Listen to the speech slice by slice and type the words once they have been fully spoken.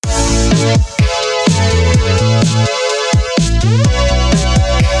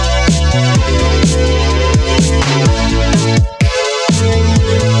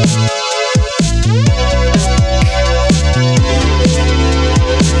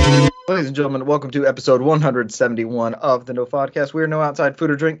Ladies and gentlemen, welcome to episode 171 of the No Podcast. We are No Outside Food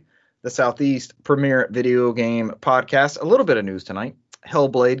or Drink, the Southeast premier video game podcast. A little bit of news tonight.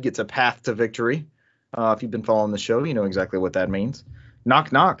 Hellblade gets a path to victory. If you've been following the show, you know exactly what that means.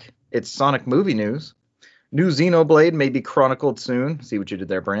 Knock, knock. It's Sonic movie news. New Xenoblade may be chronicled soon. See what you did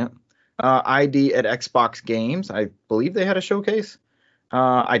there, Brant. ID at Xbox Games. I believe they had a showcase.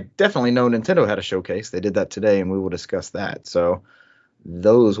 I definitely know Nintendo had a showcase. They did that today, and we will discuss that. So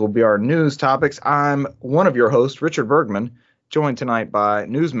those will be our news topics. I'm one of your hosts, Richard Bergman, joined tonight by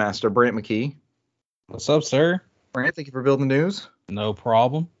Newsmaster Brant McKee. What's up, sir? Brant, thank you for building the news. No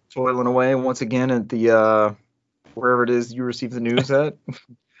problem. Toiling away once again at the wherever it is you receive the news at.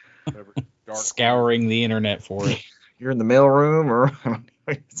 Scouring the internet for it. You're in the mailroom or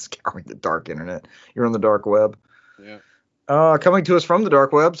scouring the dark internet. You're on the dark web. Yeah. Coming to us from the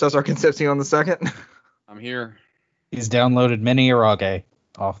dark web, Cesar Concepcion the second. I'm here. He's downloaded many Irage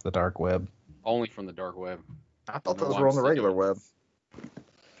off the dark web. Only from the dark web. I thought those were on the regular web.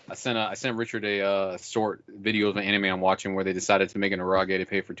 I sent Richard a short video of an anime I'm watching where they decided to make an Irage to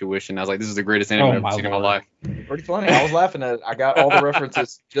pay for tuition. I was like, this is the greatest anime I've ever seen in my life. Pretty funny. I was laughing at it. I got all the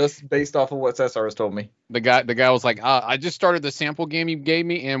references just based off of what Cesar has told me. The guy was like, I just started the sample game you gave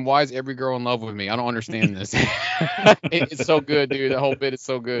me, and why is every girl in love with me? I don't understand this. It's so good, dude. The whole bit is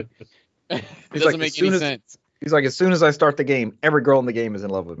so good. It doesn't make any sense. He's like, as soon as I start the game, every girl in the game is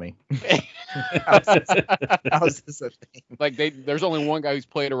in love with me. How's this a thing? Like there's only one guy who's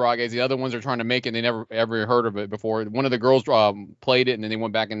played Irage. The other ones are trying to make it. They never ever heard of it before. One of the girls played it, and then they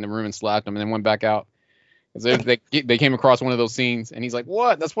went back in the room and slapped him, and then went back out. So they came across one of those scenes, and he's like,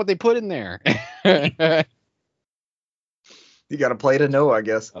 "What? That's what they put in there." You got to play to know, I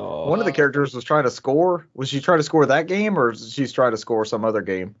guess. One of the characters was trying to score. Was she trying to score that game, or she's trying to score some other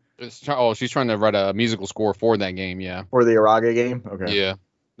game? She's trying to write a musical score for that game, yeah. For the Irage game? Okay. Yeah.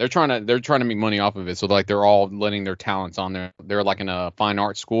 They're trying to make money off of it. So like they're all letting their talents on there. They're like in a fine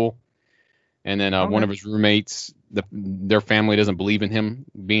arts school. And then one of his roommates, their family doesn't believe in him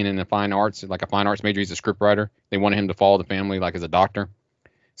being in the fine arts, like a fine arts major. He's a scriptwriter. They wanted him to follow the family like as a doctor.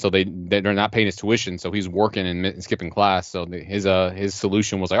 So they're not paying his tuition, so he's working and skipping class. So his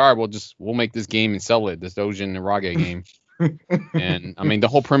solution was like, all right, we'll make this game and sell it, this Dojin Irage game. And I mean, the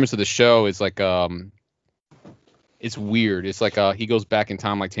whole premise of the show is like it's weird. It's like he goes back in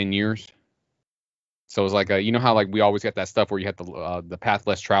time like 10 years. So it's like you know how like we always get that stuff where you have the path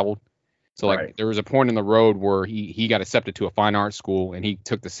less traveled. So like There was a point in the road where he got accepted to a fine arts school, and he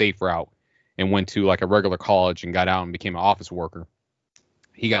took the safe route and went to like a regular college and got out and became an office worker.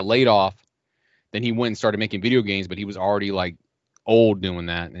 He got laid off. Then he went and started making video games, but he was already like old doing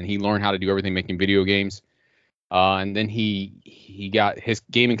that, and he learned how to do everything making video games. And then he got his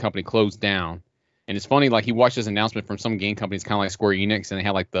gaming company closed down. And it's funny, like he watched this announcement from some game companies, kind of like Square Enix, and they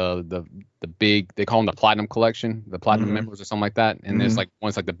had like the big, they call them the Platinum Collection, the Platinum members or something like that. And there's like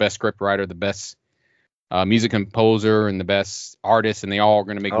one's like the best script writer, the best music composer, and the best artist, and they all are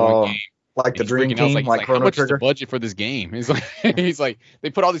going to make one game. Like the Dream Team, like how much is the budget for this game? He's like they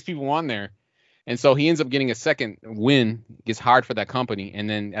put all these people on there. And so he ends up getting a second win, gets hired for that company, and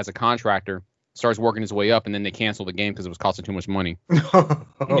then as a contractor starts working his way up, and then they cancel the game because it was costing too much money.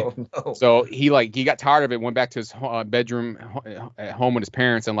 Oh, no. So he got tired of it, went back to his bedroom at home with his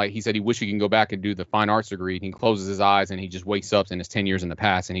parents, and like he said he wished he can go back and do the fine arts degree. He closes his eyes and he just wakes up and it's 10 years in the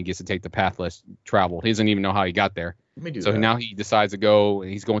past, and he gets to take the path less traveled. He doesn't even know how he got there. So now he decides to go, and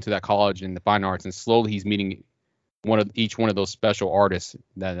he's going to that college in the fine arts, and slowly he's meeting each one of those special artists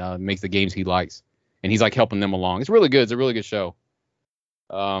that makes the games he likes, and he's like helping them along. It's really good. It's a really good show.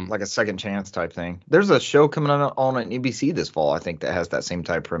 Like a second chance type thing. There's a show coming on at NBC this fall, I think, that has that same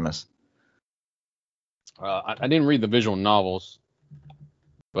type premise. I didn't read the visual novels,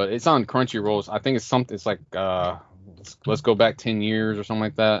 but it's on Crunchyroll. I think it's something. It's like let's go back 10 years or something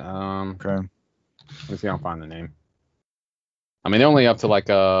like that. Okay. Let's see. I'll find the name. I mean, they're only up to like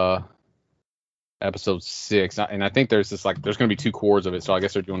episode 6, and I think there's going to be 2 cores of it, so I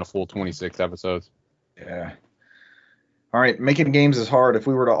guess they're doing a full 26 episodes. Yeah. All right, making games is hard. If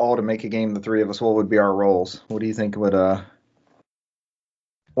we were to make a game, the three of us, what would be our roles? What do you think would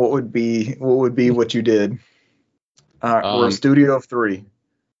what would be what you did? We're a studio of 3.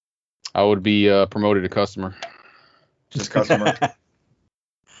 I would be promoted to customer. Just customer.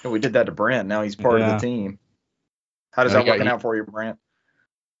 And we did that to Brant. Now he's part of the team. How does that working out for you, Brant?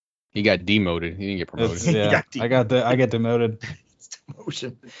 He got demoted. He didn't get promoted. I got demoted.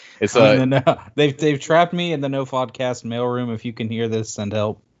 Demotion. It's they've trapped me in the No Podcast mailroom. If you can hear this, send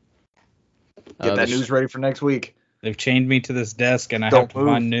help. Get that news ready for next week. They've chained me to this desk, and I have to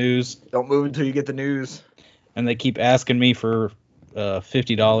find news. Don't move until you get the news. And they keep asking me for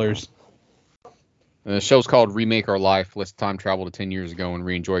 $50. The show's called Remake Our Life. Let's time travel to 10 years ago and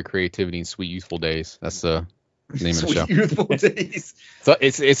re-enjoy creativity and sweet youthful days. That's the name of the show. Sweet youthful days. So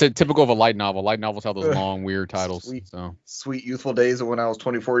it's a typical of a light novel. Light novels have those long, weird titles. Sweet youthful days of when I was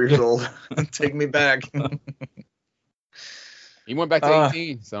 24 years old. Take me back. He went back to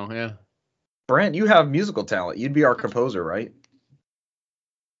 18, so yeah. Brent, you have musical talent. You'd be our composer, right?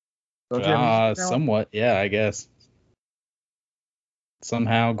 Don't you have musical talent? Somewhat, yeah, I guess.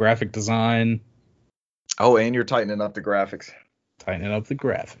 Somehow, graphic design. Oh, and you're tightening up the graphics. Tightening up the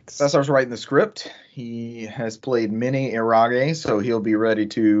graphics. Cesar's writing the script. He has played many Irage, so he'll be ready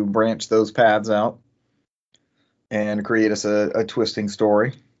to branch those paths out and create us a twisting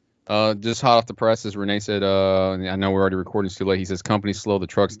story. Just hot off the press, as Renee said, I know we're already recording too late. He says, companies slow the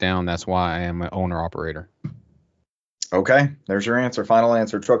trucks down. That's why I am an owner-operator. Okay, there's your answer. Final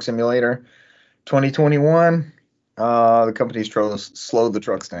answer. Truck Simulator 2021. The company's slowed the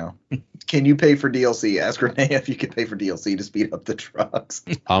trucks down. Can you pay for DLC? Ask Renee if you can pay for DLC to speed up the trucks.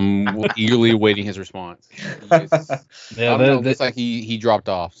 I'm eagerly awaiting his response. It's like he dropped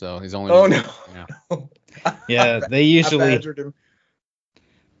off, so he's only. Oh no. Yeah, they usually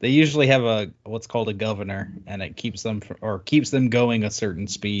have what's called a governor, and it keeps them going a certain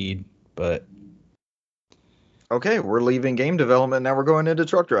speed. But okay, we're leaving game development now. We're going into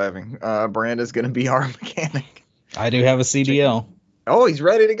truck driving. Brand is going to be our mechanic. I do have a CDL. Oh, he's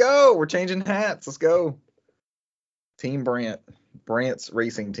ready to go. We're changing hats. Let's go. Team Brant. Brant's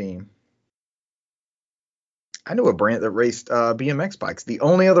racing team. I knew a Brant that raced BMX bikes. The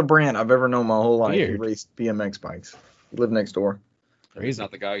only other Brant I've ever known my whole life who raced BMX bikes. He lived next door. He's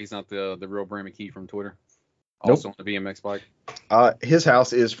not the guy. He's not the real Brant McKee from Twitter. Also on the BMX bike. His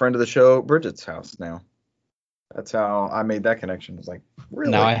house is friend of the show, Bridget's house now. That's how I made that connection. It's like,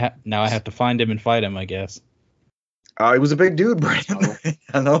 really? Now I have to find him and fight him, I guess. He was a big dude, Brant.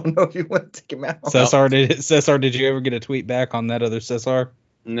 I don't know if you want to take him out. Cesar, did you ever get a tweet back on that other Cesar?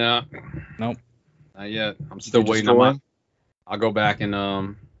 No. Nope. Not yet. I'm still waiting. I'll go back and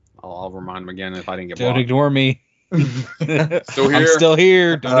I'll remind him again if I didn't get blocked. Don't ignore me. Still here. I'm still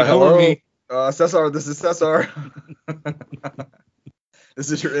here. Don't ignore me. Cesar, this is Cesar. This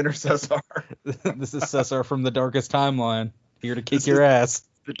is your inner Cesar. This is Cesar from the darkest timeline. Here to kick your ass.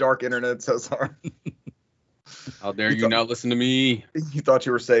 The dark internet, Cesar. How dare you not listen to me? You thought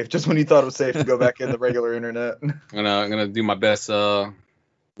you were safe. Just when you thought it was safe to go back in the regular internet. I'm gonna do my best Doc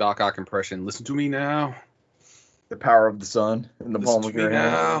Ock impression. Listen to me now. The power of the sun in the palm of your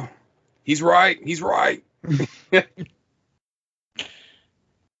hand. He's right. He's right.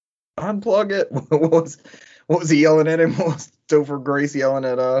 Unplug it. What was he yelling at him? What was Topher Grace yelling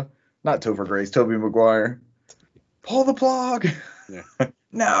at not Topher Grace, Tobey Maguire. Pull the plug. Yeah.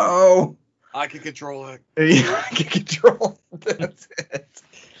 No. I can control it. Yeah, I can control it. That's it.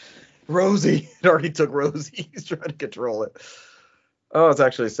 Rosie. It already took Rosie. He's trying to control it. Oh, it's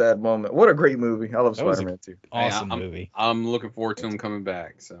actually a sad moment. What a great movie. I love Spider-Man too. Awesome movie. I'm looking forward to him coming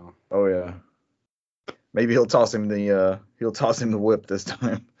back. So. Oh yeah. Maybe he'll toss him the whip this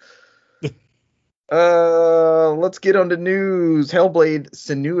time. Let's get on to news. Hellblade: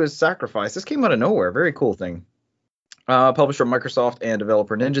 Senua's Sacrifice. This came out of nowhere. Very cool thing. Publisher Microsoft and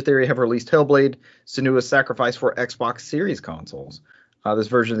developer Ninja Theory have released Hellblade: Senua's Sacrifice for Xbox Series consoles. This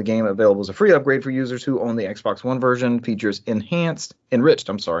version of the game available as a free upgrade for users who own the Xbox One version. Features enriched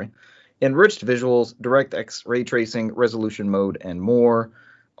visuals, DirectX ray tracing, resolution mode, and more.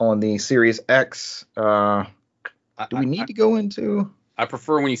 On the Series X, do we need to go into? I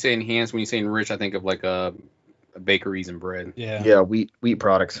prefer when you say enhanced. When you say enriched, I think of like a bakeries and bread. Yeah, wheat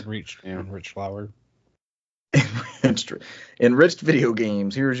products. Enriched flour. Enriched video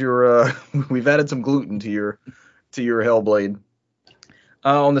games. Here's your. We've added some gluten to your Hellblade.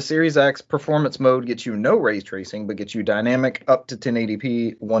 On the Series X, performance mode gets you no ray tracing, but gets you dynamic up to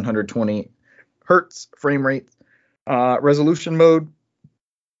 1080p, 120 hertz frame rate. Resolution mode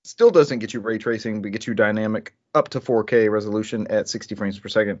still doesn't get you ray tracing, but gets you dynamic up to 4K resolution at 60 frames per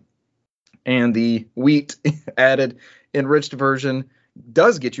second. And the wheat added enriched version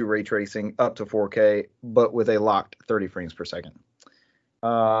does get you ray tracing up to 4K, but with a locked 30 frames per second.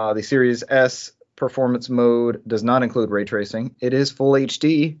 The Series S performance mode does not include ray tracing. It is full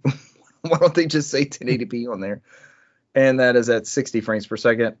HD. Why don't they just say 1080p on there? And that is at 60 frames per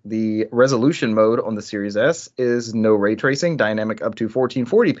second. The resolution mode on the Series S is no ray tracing, dynamic up to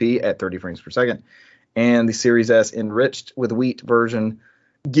 1440p at 30 frames per second. And the Series S enriched with wheat version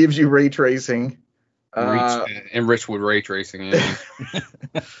gives you ray tracing. Enriched with ray tracing. Yeah.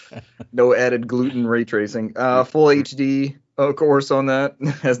 No added gluten ray tracing. Full HD, of course, on that,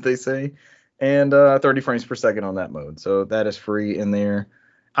 as they say. And 30 frames per second on that mode. So that is free in there.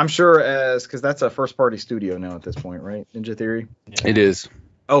 I'm sure because that's a first party studio now at this point, right? Ninja Theory. Yeah. It is.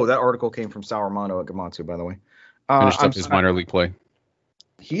 Oh, that article came from Saruman at Gamatsu, by the way. Finished up his minor league play.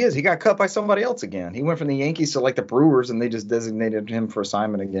 He got cut by somebody else again. He went from the Yankees to like the Brewers, and they just designated him for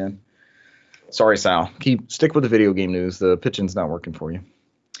assignment again. Sorry, Sal. Stick with the video game news. The pitching's not working for you.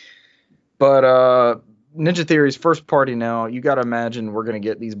 But Ninja Theory's first party now. You got to imagine we're going to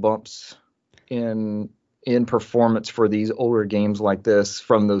get these bumps in performance for these older games like this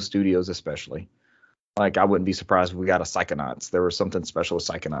from those studios, especially. Like, I wouldn't be surprised if we got a Psychonauts. There was something special with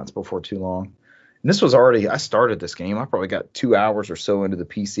Psychonauts before too long. And this was I started this game. I probably got 2 hours or so into the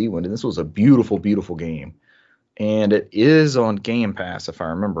PC one, and this was a beautiful, beautiful game. And it is on Game Pass, if I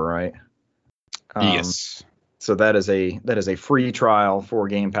remember right. Yes. So that is a free trial for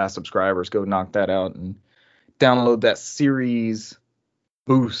Game Pass subscribers. Go knock that out and download that series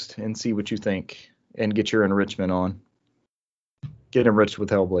boost and see what you think and get your enrichment on. Get enriched with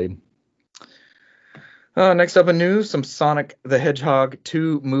Hellblade. Next up in news, some Sonic the Hedgehog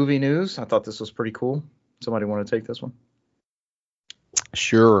 2 movie news. I thought this was pretty cool. Somebody want to take this one?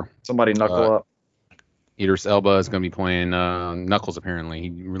 Sure. Somebody knuckle up. Idris Elba is going to be playing Knuckles, apparently. He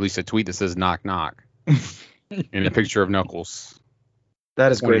released a tweet that says knock knock and a picture of Knuckles.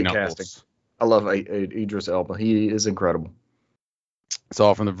 That is great Knuckles. casting. I love Idris Elba. He is incredible. It's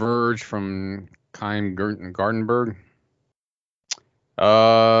all from The Verge, from Chaim Gartenberg.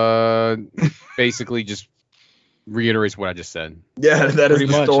 Basically just reiterates what I just said. Yeah, that is Pretty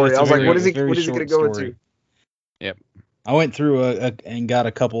the much. story. It's I was a like, very- what is he very going to short go story. into? Yep. I went through and got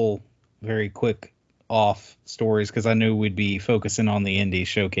a couple very quick off stories because I knew we'd be focusing on the indie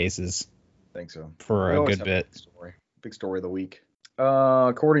showcases I think so. for We a always good have bit. big story of the week.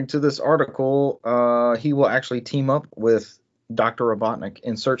 According to this article, he will actually team up with Dr. Robotnik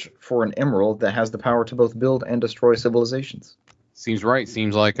in search for an emerald that has the power to both build and destroy civilizations. Seems right.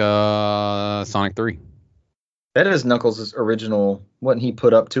 Seems like Sonic 3. That is Knuckles' original, what he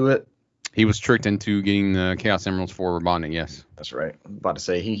put up to it. He was tricked into getting the Chaos Emeralds for Robotnik, yes. That's right. I'm about to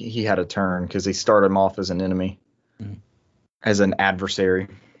say he had a turn because they started him off as an enemy, Mhm. as an adversary.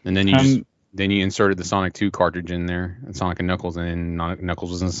 And then you inserted the Sonic 2 cartridge in there, and Sonic and Knuckles, and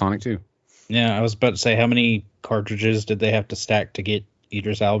Knuckles was in Sonic 2. Yeah, I was about to say, how many cartridges did they have to stack to get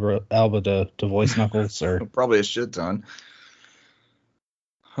Idris Elba to voice Knuckles? Or Probably a shit ton.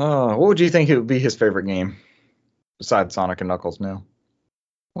 What would you think it would be his favorite game besides Sonic and Knuckles now?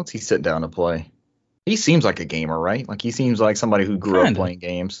 What's he sit down to play? He seems like a gamer, right? Like he seems like somebody who grew up Kinda. playing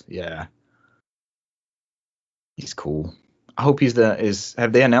games. Yeah. He's cool. I hope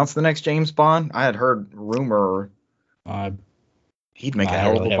have they announced the next James Bond? I had heard rumor he'd make a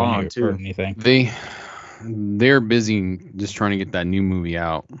hell of a Bond too. Anything. They're busy just trying to get that new movie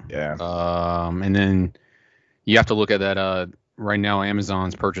out. Yeah. And then you have to look at that. Right now,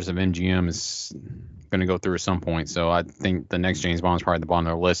 Amazon's purchase of MGM is going to go through at some point. So I think the next James Bond is probably the bottom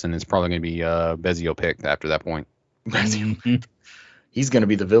of their list, and it's probably going to be Bezio picked after that point. Mhm. He's going to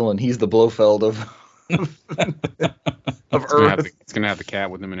be the villain. He's the Blofeld of Earth. It's going to have the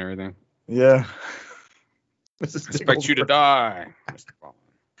cat with him and everything. Yeah. Expect you to die, Mr. Bond.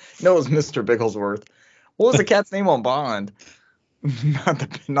 No, it was Mr. Bigglesworth. What was the cat's name on Bond?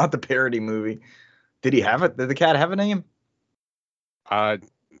 Not the parody movie. Did he have it? Did the cat have a name? I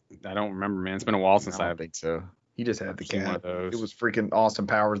don't remember, man. It's been a while since I I don't think so. He just had the seen one cat. of those. It was freaking Austin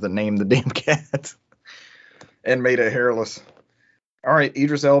Powers that named the damn cat and made it hairless. All right,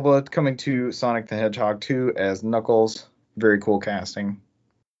 Idris Elba coming to Sonic the Hedgehog 2 as Knuckles. Very cool casting.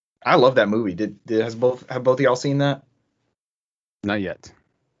 I love that movie. Have both of y'all seen that? Not yet.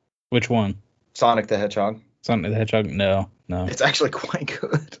 Which one? Sonic the Hedgehog. Sonic the Hedgehog? No. It's actually quite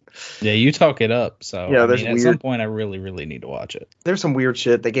good. Yeah, you talk it up. So Yeah, I there's mean, at some point, I really, really need to watch it. There's some weird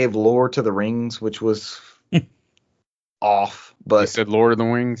shit. They gave lore to the rings, which was off, You but said Lord of the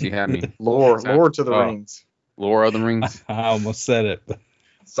Rings. You had me. lore to the Oh. rings. Lord of the Rings. I almost said it.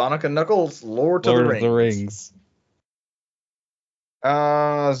 Sonic and Knuckles, lore to Lord the of rings. the Rings.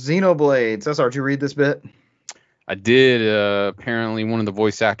 Xenoblade. Cesar, did you read this bit? I did. Apparently, one of the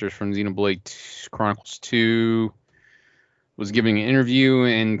voice actors from Xenoblade Chronicles 2 was giving an interview,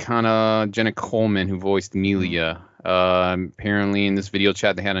 and kind of Jenna Coleman, who voiced Amelia, apparently in this video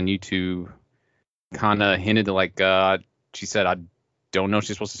chat they had on YouTube, kind of hinted to, like, she said, I don't know if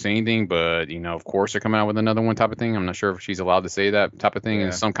she's supposed to say anything, but, of course they're coming out with another one type of thing. I'm not sure if she's allowed to say that type of thing. Yeah.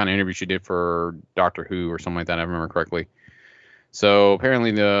 In some kind of interview she did for Doctor Who or something like that, if I remember correctly. So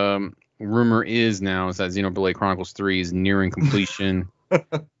apparently the rumor is that Xenoblade Chronicles 3 is nearing completion.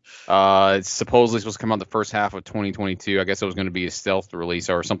 It's supposedly supposed to come out the first half of 2022. I guess it was going to be a stealth release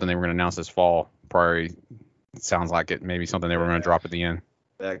or something they were going to announce this fall. Probably sounds like it. Maybe something they were going to drop at the end.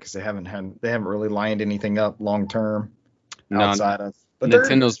 that because they haven't really lined anything up long term No, outside of. But they're-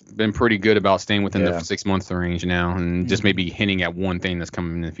 Nintendo's been pretty good about staying within Yeah. the 6 month range now, and just maybe hinting at one thing that's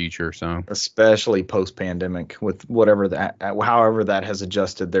coming in the future. So especially post pandemic with however that has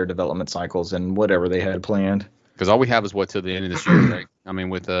adjusted their development cycles and whatever they had planned. because all we have is what till the end of this year, right? I mean,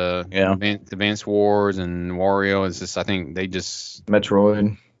 with Yeah. Advance Wars and Wario, it's just I think they just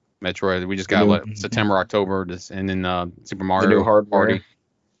Metroid, Metroid. We just The got new- like September, October, and then Super the Mario new hardware. Party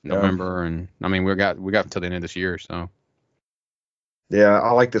November, and I mean we got till the end of this year. So Yeah,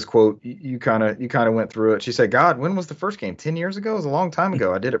 I like this quote. You kind of went through it. She said, "God, when was the first game? 10 years ago? It was a long time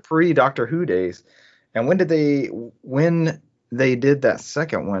ago. I did it pre Doctor Who days. And when they did that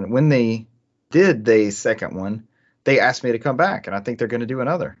second one, when they did the second one, they asked me to come back, and I think they're going to do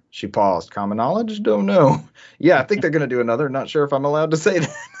another." She paused. Common knowledge? Don't know. Yeah, I think they're going to do another. Not sure if I'm allowed to say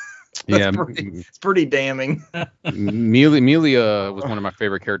that. yeah, It's pretty damning. Melia was one of my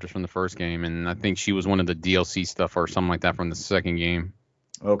favorite characters from the first game, and I think she was one of the DLC stuff or something like that from the second game.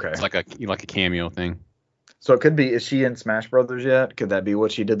 Okay. It's like a cameo thing. So it could be, is she in Smash Brothers yet? Could that be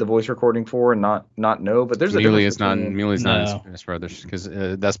what she did the voice recording for and not know? But there's a difference between... Melia's not No. in Smash Brothers because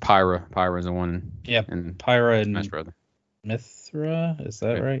that's Pyra. Pyra's the one. Yep. In Pyra Smash and Brothers. Mithra, is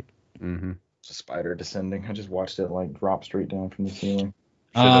that Yeah. right? Mm-hmm. It's a spider descending. I just watched it like drop straight down from the ceiling.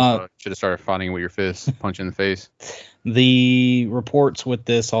 Should have started fighting with your fist, punch in the face. The reports with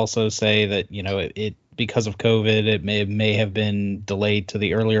this also say that it because of COVID, it may have been delayed to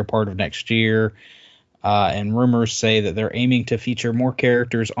the earlier part of next year. And rumors say that they're aiming to feature more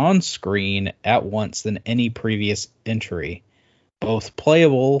characters on screen at once than any previous entry, both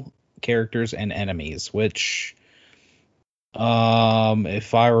playable characters and enemies, which,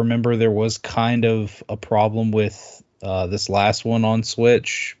 if I remember, there was kind of a problem with this last one on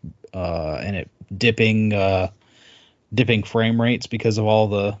Switch, and it dipping frame rates because of all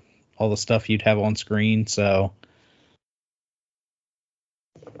the stuff you'd have on screen. So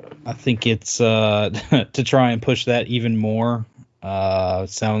I think it's to try and push that even more.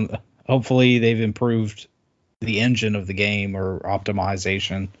 Hopefully they've improved the engine of the game or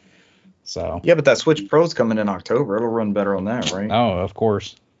optimization. So Yeah, but that Switch Pro's coming in October. It'll run better on that, right? of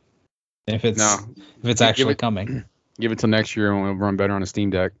course, if it's actually coming. Give it till next year and it'll run better on a Steam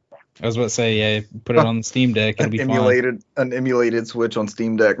Deck. I was about to say, yeah, put it on the Steam Deck, it'll be fine. An emulated Switch on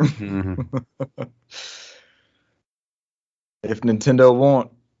Steam Deck. Mm-hmm. If Nintendo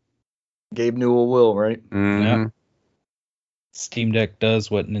won't, Gabe Newell will, right? Mm-hmm. Yeah. Steam Deck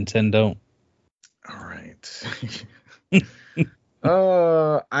does what Nintendo. All right.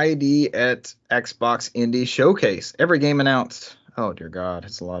 ID at Xbox Indie Showcase. Every game announced. Oh dear God,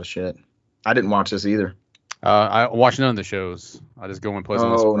 it's a lot of shit. I didn't watch this either. I watch none of the shows. I just go and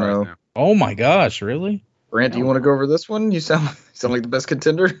pleasantly Oh, surprised no. now. Oh my gosh, really? Brant, do you want to go over this one? You sound like the best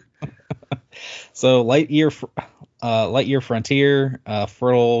contender. So Lightyear Frontier,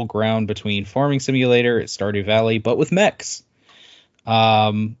 fertile ground between farming simulator at Stardew Valley, but with mechs.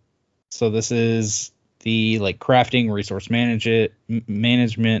 So this is the crafting, resource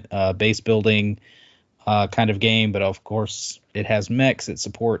management, base building kind of game, but of course it has mechs. It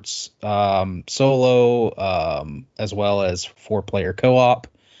supports solo as well as 4-player co-op.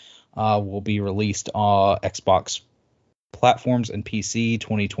 Will be released on Xbox platforms and PC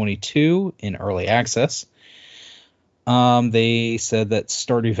 2022 in early access. They said that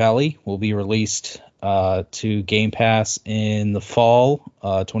Stardew Valley will be released to Game Pass in the fall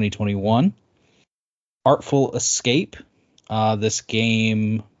 2021. Artful Escape. This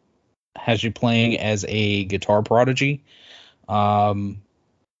game has you playing as a guitar prodigy. And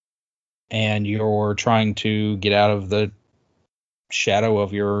you're trying to get out of the shadow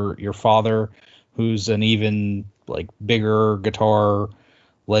of your father, who's an even bigger guitar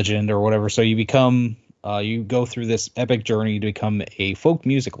legend or whatever. So you become you go through this epic journey to become a folk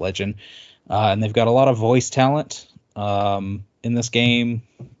music legend, and they've got a lot of voice talent in this game.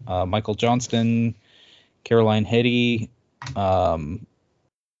 Michael Johnston, Caroline Hetty,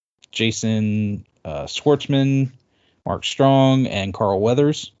 Jason Schwartzman, Mark Strong, and Carl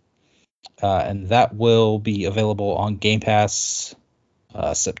Weathers. And that will be available on Game Pass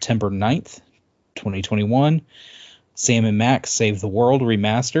September 9th, 2021. Sam & Max Save the World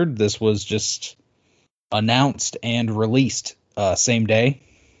Remastered. This was just announced and released same day.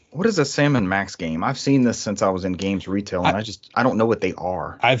 What is a Sam & Max game? I've seen this since I was in games retail, and I don't know what they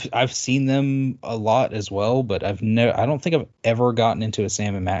are. I've seen them a lot as well, but I don't think I've ever gotten into a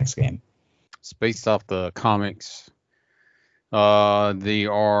Sam & Max game. It's based off the comics. They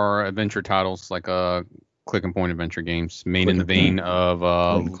are adventure titles, like click and point adventure games, made in the vein of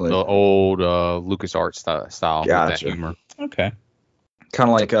the old LucasArts style with that Gotcha. humor. Okay. Kind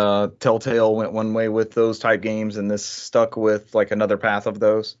of like Telltale went one way with those type games, and this stuck with like another path of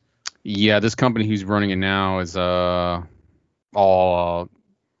those. Yeah, this company who's running it now is all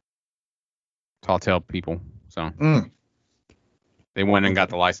Telltale people. So they went and got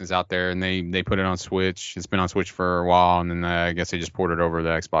the license out there, and they put it on Switch. It's been on Switch for a while, and then I guess they just ported it over to the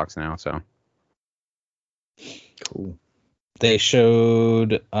Xbox now. So cool. They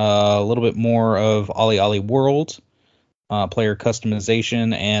showed a little bit more of Ollie Ollie World, player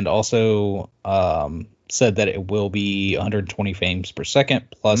customization, and also said that it will be 120 frames per second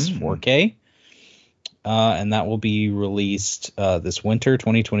plus 4K. And that will be released this winter,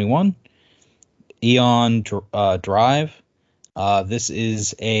 2021. Eon Drive. This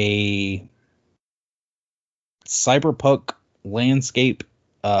is a cyberpunk landscape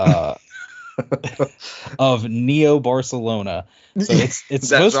of Neo Barcelona. So it's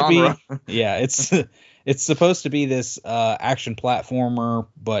supposed to be, yeah, it's supposed to be this action platformer,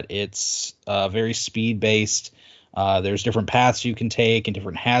 but it's very speed based. There's different paths you can take and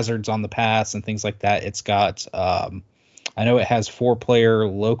different hazards on the paths and things like that. It's got I know it has 4-player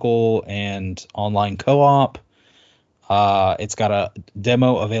local and online co-op. It's got a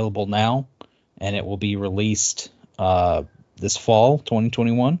demo available now, and it will be released this fall,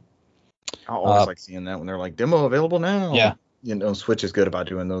 2021. I always like seeing that when they're like demo available now. Yeah. You know, Switch is good about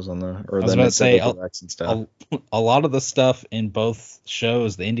doing those on the I was about to say and stuff. A lot of the stuff in both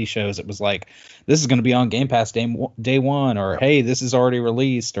shows, the indie shows, it was like, this is going to be on Game Pass day one, or hey, this is already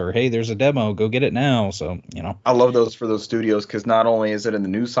released, or hey, there's a demo, go get it now. So, you know, I love those for those studios because not only is it in the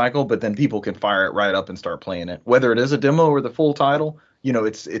news cycle, but then people can fire it right up and start playing it, whether it is a demo or the full title. You know,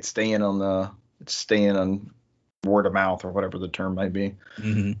 it's staying on word of mouth or whatever the term might be.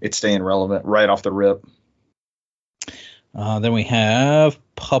 Mm-hmm. It's staying relevant right off the rip. Then we have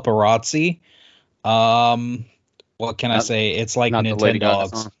Paparazzi. What can I say? It's like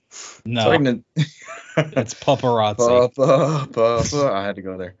Nintendogs. No, it's Paparazzi. I had to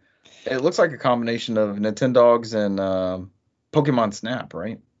go there. It looks like a combination of Nintendogs and Pokemon Snap,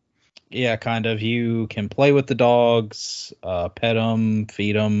 right? Yeah, kind of. You can play with the dogs, pet them,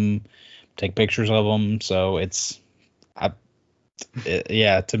 feed them, take pictures of them. So to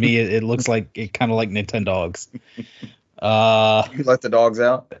me, it looks like it kind of like Nintendogs. You let the dogs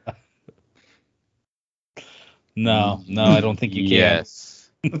out? No, I don't think you can. Yes,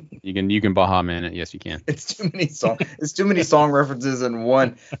 you can Baha Man it. Yes, you can. It's too many song references in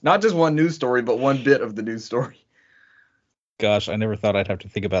one, not just one news story, but one bit of the news story. Gosh, I never thought I'd have to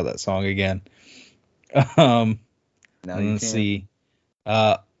think about that song again. Let's see.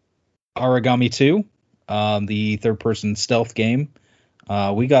 Origami 2, the third-person stealth game.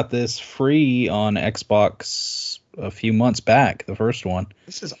 We got this free on Xbox a few months back, the first one.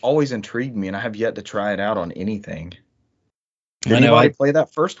 This has always intrigued me, and I have yet to try it out on anything. Did anybody play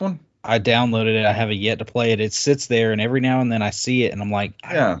that first one? I downloaded it. I haven't yet to play it. It sits there, and every now and then I see it, and I'm like,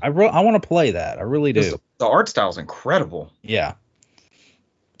 yeah, I want to play that. I really do. The art style is incredible. Yeah.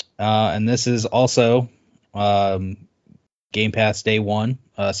 And this is also Game Pass Day 1,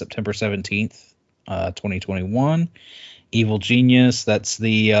 September 17th, 2021. Evil Genius, that's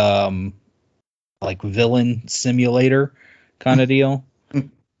the like villain simulator kind of deal.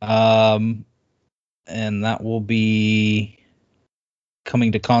 And that will be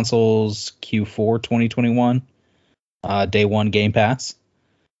coming to consoles Q4 2021. Day 1 Game Pass.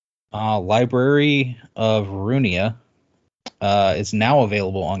 Library of Runia is now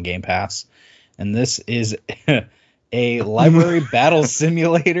available on Game Pass, and this is a library battle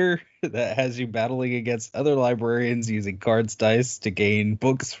simulator that has you battling against other librarians using cards, dice to gain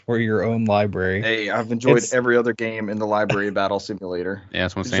books for your own library. Hey, I've enjoyed every other game in the library battle simulator. Yeah,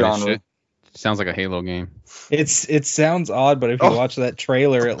 that's what I'm saying. That shit sounds like a Halo game. It sounds odd, but if you watch that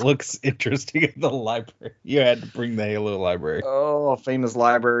trailer, it looks interesting at the library. You had to bring the Halo library. Oh, famous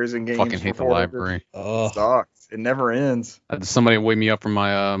libraries and games. Fucking hate the library. Oh, it sucks. It never ends. Somebody wake me up from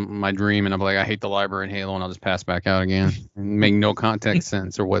my my dream, and I'm like, I hate the library in Halo, and I'll just pass back out again. And make no context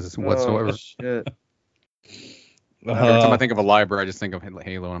sense or whatsoever. Oh, shit. Every time I think of a library, I just think of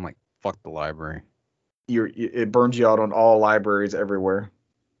Halo, and I'm like, fuck the library. It burns you out on all libraries everywhere.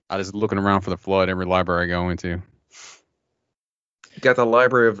 I just looking around for the flood every library I go into. You got the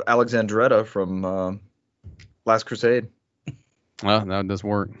Library of Alexandretta from Last Crusade. Well, that does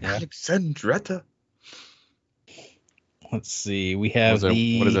work. Yeah. Alexandretta. Let's see. We have what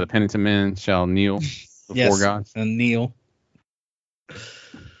is it? A penitent man shall kneel before God. And kneel.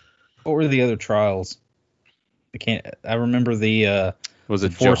 What were the other trials? I remember the was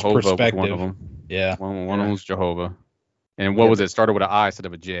it forced Jehovah perspective. Was one of them? Yeah. One of them was Jehovah. And what was it? It started with an I instead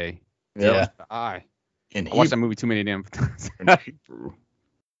of a J. Yeah. The I. In I watched that movie too many damn times. Hebrew.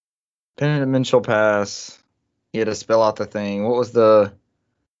 Penitent men shall pass. He had to spell out the thing. What was the?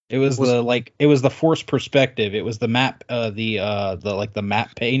 It was the forced perspective. It was the map, the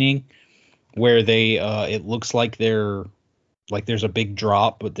map painting where they it looks like there's a big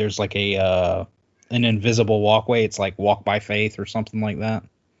drop, but there's like an invisible walkway. It's like Walk by Faith or something like that.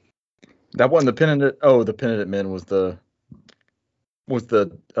 That wasn't the penitent. Oh, the penitent men was the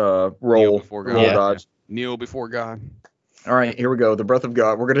roll before roll God. dodge. Kneel before God. All right, here we go. The breath of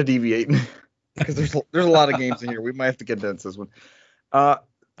God. We're gonna deviate because there's a lot of games in here. We might have to condense this one.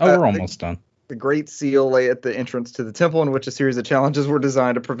 We're almost done. The Great Seal lay at the entrance to the temple, in which a series of challenges were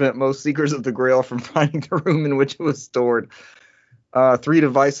designed to prevent most seekers of the Grail from finding the room in which it was stored. 3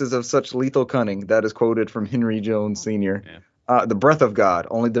 devices of such lethal cunning. That is quoted from Henry Jones Sr. Yeah. The breath of God.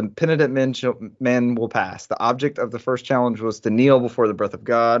 Only the penitent men will pass. The object of the first challenge was to kneel before the breath of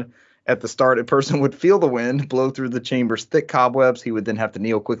God. At the start, a person would feel the wind blow through the chamber's thick cobwebs. He would then have to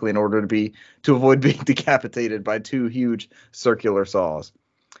kneel quickly in order to avoid being decapitated by 2 huge circular saws.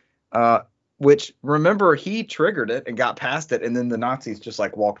 Which, remember, he triggered it and got past it, and then the Nazis just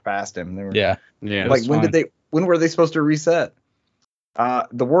like walked past him. They were, Yeah. Like, when were they supposed to reset?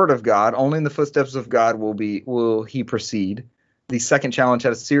 The word of God. Only in the footsteps of God will he proceed. The second challenge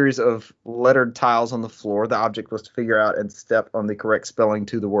had a series of lettered tiles on the floor. The object was to figure out and step on the correct spelling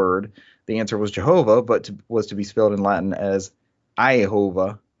to the word. The answer was Jehovah, but was to be spelled in Latin as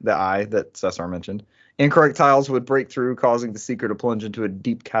Iehova, the I that Cesar mentioned. Incorrect tiles would break through, causing the seeker to plunge into a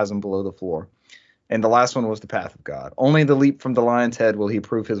deep chasm below the floor. And the last one was the path of God. Only the leap from the lion's head will he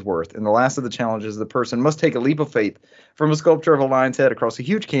prove his worth. And the last of the challenges, the person must take a leap of faith from a sculpture of a lion's head across a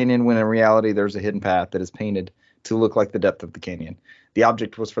huge canyon, when in reality there's a hidden path that is painted to look like the depth of the canyon. The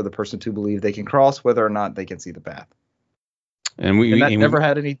object was for the person to believe they can cross, whether or not they can see the path. And that never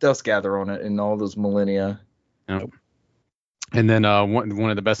had any dust gather on it in all those millennia. Nope. And then one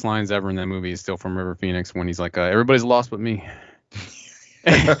of the best lines ever in that movie is still from River Phoenix, when he's like, everybody's lost but me.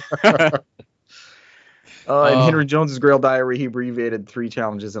 In Henry Jones's Grail Diary, he abbreviated 3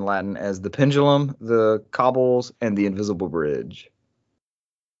 challenges in Latin as the pendulum, the cobbles, and the invisible bridge.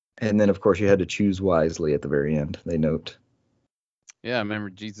 And then, of course, you had to choose wisely at the very end, they note. Yeah, I remember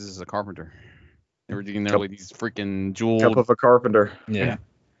Jesus is a carpenter. They were doing like these freaking jeweled... Cup of a carpenter. Yeah.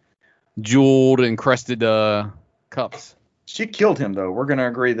 Jeweled, encrusted cups. She killed him, though. We're going to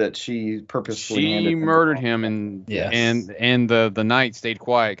agree that she purposely She murdered him, and the knight stayed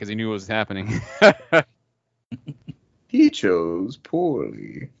quiet because he knew what was happening. He chose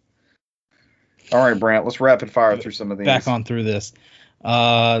poorly. All right, Brant, let's rapid fire through some of these. Back on through this.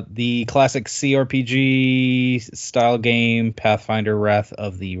 The classic CRPG style game, Pathfinder Wrath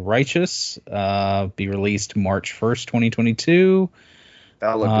of the Righteous, be released March 1st, 2022.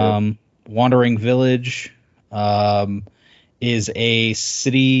 That looked good. Wandering Village is a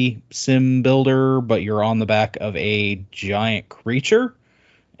city sim builder, but you're on the back of a giant creature,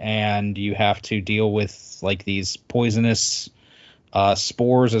 and you have to deal with like these poisonous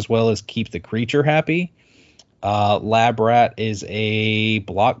spores as well as keep the creature happy. Lab Rat is a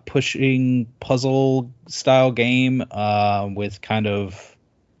block pushing puzzle style game with kind of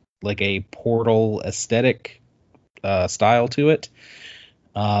like a Portal aesthetic style to it.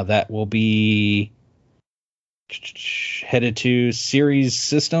 That will be headed to Series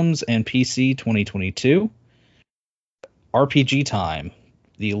Systems and PC 2022. RPG Time,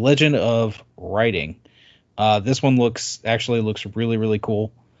 The Legend of Writing. This one looks really, really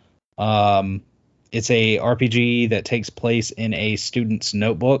cool. It's a RPG that takes place in a student's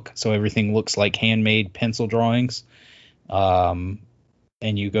notebook, so everything looks like handmade pencil drawings. And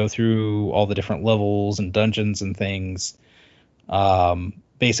you go through all the different levels and dungeons and things.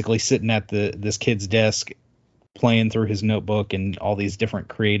 Basically sitting at this kid's desk, playing through his notebook and all these different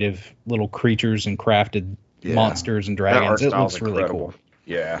creative little creatures and crafted monsters and dragons. It looks really cool.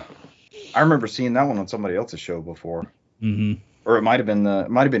 Yeah, I remember seeing that one on somebody else's show before. Mm-hmm. Or it might have been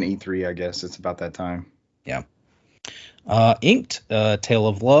E3, I guess. It's about that time. Yeah. Inked, Tale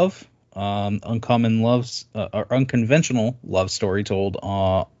of Love, unconventional love story told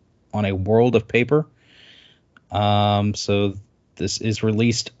on a world of paper. So this is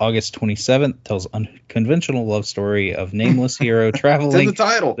released August 27th. Tells unconventional love story of nameless hero traveling the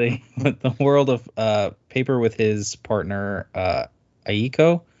title. the world of paper with his partner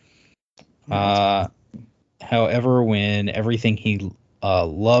Aiko. However, when everything he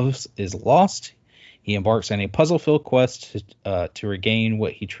loves is lost, he embarks on a puzzle-filled quest to regain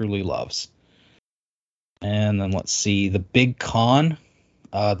what he truly loves. And then let's see, The Big Con.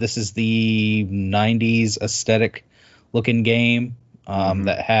 This is the 90s aesthetic looking game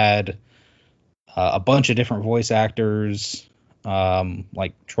that had a bunch of different voice actors,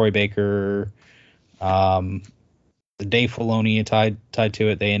 like Troy Baker, Dave Filoni tied to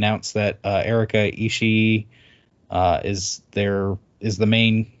it. They announced that Erika Ishii plays the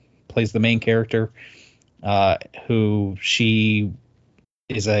main character, who she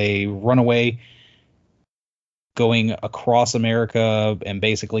is a runaway going across America and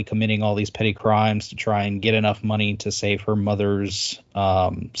basically committing all these petty crimes to try and get enough money to save her mother's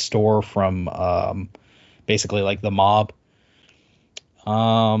store from basically like the mob.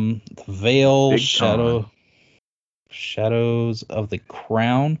 The Veil Shadows of the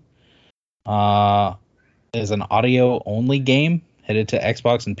Crown is an audio only game headed to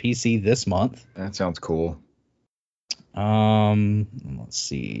Xbox and PC this month. That sounds cool. Let's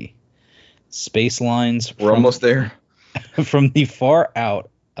see. Space Lines. We're almost there. From the Far Out.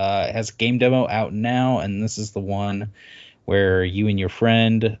 It has a game demo out now, and this is the one where you and your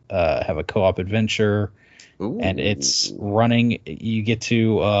friend have a co-op adventure. Ooh. And it's running. You get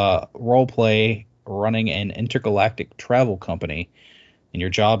to role play running an intergalactic travel company, and your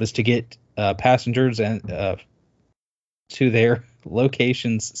job is to get passengers and to their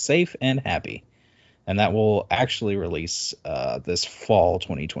locations safe and happy. And that will actually release this fall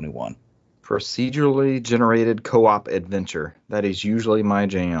 2021. Procedurally generated co-op adventure. That is usually my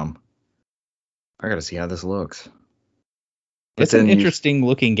jam. I gotta see how this looks. It's an interesting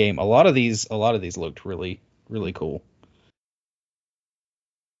looking game. A lot of these looked really, really cool.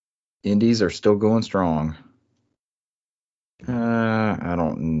 Indies are still going strong. I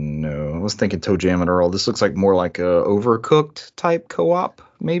don't know. I was thinking Toe Jam and Earl. This looks like more like a Overcooked type co-op,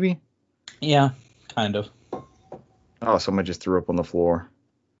 maybe. Yeah, kind of. Oh, somebody just threw up on the floor.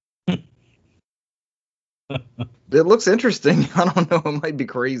 It looks interesting. I don't know. It might be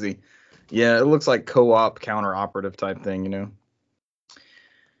crazy. Yeah, it looks like co-op counter-operative type thing, you know.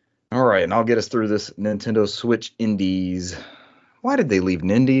 All right, and I'll get us through this Nintendo Switch Indies. Why did they leave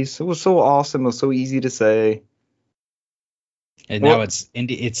Nindies? It was so awesome. It was so easy to say. And now it's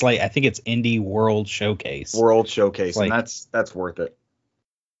Indie. It's like I think it's Indie World Showcase. World Showcase, like, and that's worth it.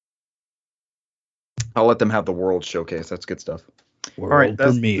 I'll let them have the World Showcase. That's good stuff. World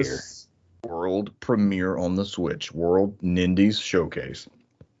premiere. World premiere on the Switch. World Nindies Showcase.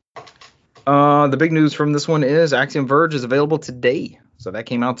 The big news from this one is Axiom Verge is available today. So that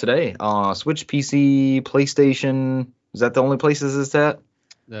came out today. Switch, PC, PlayStation. Is that the only places it's at?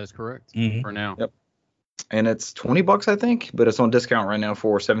 That is correct for now. Yep. And it's $20, I think, but it's on discount right now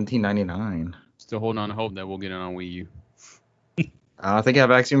for $17.99. Still holding on to hope that we'll get it on Wii U. I think I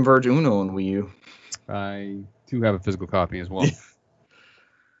have Axiom Verge Uno on Wii U. I do have a physical copy as well.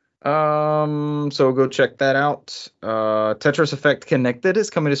 So go check that out. Tetris Effect Connected is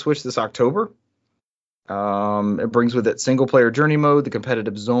coming to Switch this October. It brings with it single player journey mode, the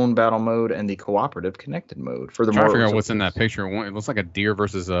competitive zone battle mode, and the cooperative connected mode. I'm trying to figure out what's in that picture. It looks like a deer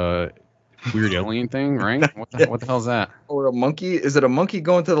versus a weird alien thing, right? What the hell is that? Or a monkey? Is it a monkey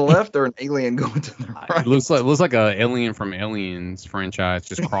going to the left or an alien going to the right? It looks like an alien from Aliens franchise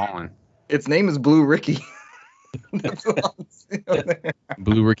just crawling. Its name is Blue Ricky. That's what I'm seeing on there.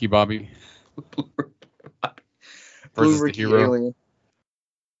 Blue Ricky Bobby. Blue Ricky alien.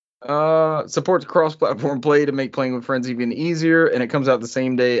 Supports cross-platform play to make playing with friends even easier, and it comes out the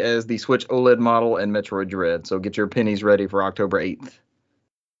same day as the Switch OLED model and Metroid Dread. So get your pennies ready for October 8th.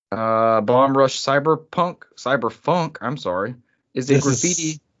 Bomb Rush Cyberfunk, I'm sorry, is a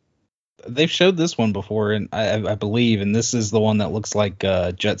graffiti. They've showed this one before, and I believe, and this is the one that looks like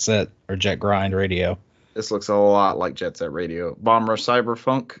Jet Set or Jet Grind Radio. This looks a lot like Jet Set Radio. Bomb Rush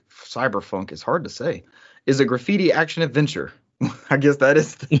Cyberfunk is hard to say, is a graffiti action adventure. I guess that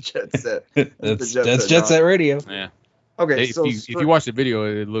is the Jet Set. That's Jet Set Radio. Yeah. Okay, if you watch the video,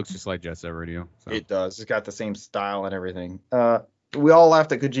 it looks just like Jet Set Radio. So. It does. It's got the same style and everything. We all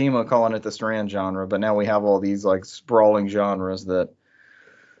laughed at Kojima calling it the Strand genre, but now we have all these like sprawling genres that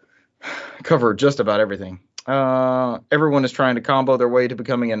cover just about everything. Everyone is trying to combo their way to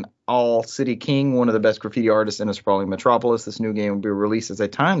becoming an all-city king, one of the best graffiti artists in a sprawling metropolis. This new game will be released as a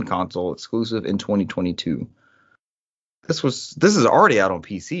timed console exclusive in 2022. This is already out on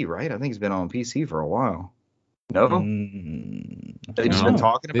PC, right? I think it's been on PC for a while. No? They've just been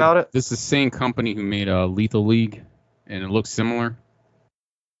talking about it? This is the same company who made Lethal League, and it looks similar.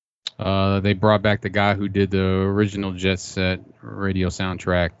 They brought back the guy who did the original Jet Set Radio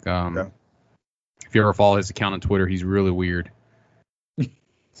soundtrack. Okay. If you ever follow his account on Twitter, he's really weird.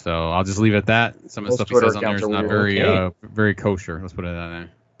 So I'll just leave it at that. Some of the stuff he says on there is not very kosher. Let's put it that way.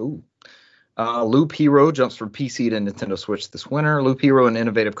 Ooh. Loop Hero jumps from PC to Nintendo Switch this winter. Loop Hero, an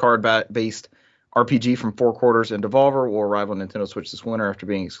innovative card-based RPG from Four Quarters and Devolver will arrive on Nintendo Switch this winter after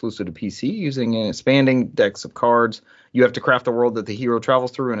being exclusive to PC using an expanding decks of cards. You have to craft the world that the hero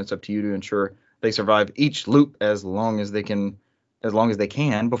travels through, and it's up to you to ensure they survive each loop as long as they can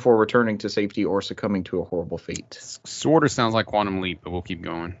before returning to safety or succumbing to a horrible fate. Sort of sounds like Quantum Leap, but we'll keep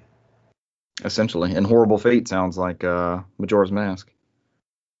going. Essentially, and horrible fate sounds like Majora's Mask.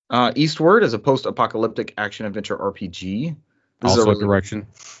 Eastward is a post-apocalyptic action-adventure RPG. This Also direction.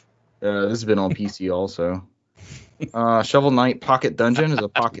 This has been on PC also. Shovel Knight Pocket Dungeon is a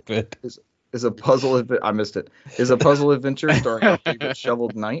puzzle. I missed it. Is a puzzle adventure starring our favorite Shovel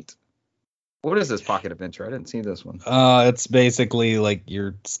Knight. What is this Pocket Adventure? I didn't see this one. It's basically like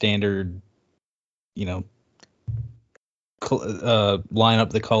your standard, line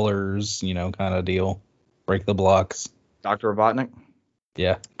up the colors, kind of deal. Break the blocks. Dr. Robotnik.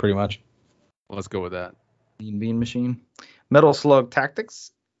 Yeah, pretty much. Let's go with that. Bean Machine. Metal Slug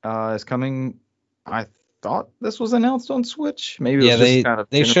Tactics is coming. I thought this was announced on Switch. Maybe it was just kind of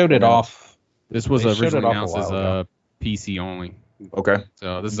they showed it off. This was originally announced as a PC only. Okay.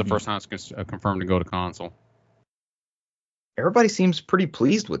 So this is the first time it's confirmed to go to console. Everybody seems pretty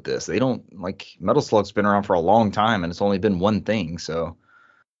pleased with this. They don't Metal Slug's been around for a long time and it's only been one thing. So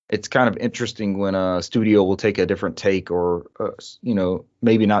it's kind of interesting when a studio will take a different take or,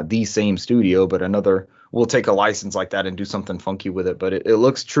 maybe not the same studio, but another will take a license like that and do something funky with it. But it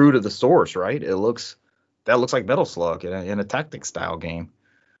looks true to the source, right? That looks like Metal Slug in a tactics style game.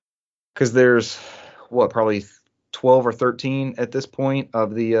 Because there's probably 12 or 13 at this point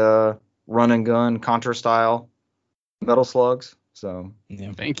of the run and gun Contra style Metal Slugs. So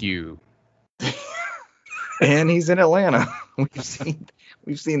yeah, thank you. And he's in Atlanta. We've seen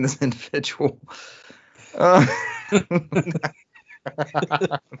this individual.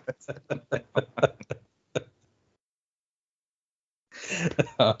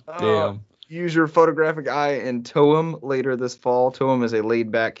 Damn. Use your photographic eye in Toem later this fall. Toem is a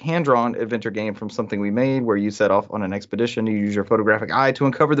laid-back, hand-drawn adventure game from Something We Made, where you set off on an expedition to use your photographic eye to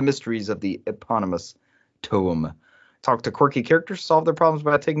uncover the mysteries of the eponymous Toem. Talk to quirky characters, solve their problems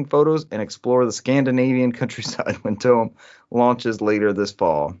by taking photos, and explore the Scandinavian countryside when Toem launches later this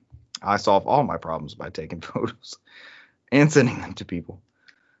fall. I solve all my problems by taking photos and sending them to people.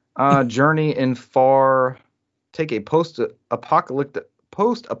 Journey in Far. Take a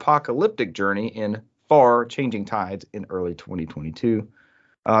post-apocalyptic journey in Far Changing Tides in early 2022.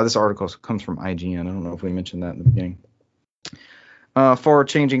 This article comes from IGN. I don't know if we mentioned that in the beginning. Far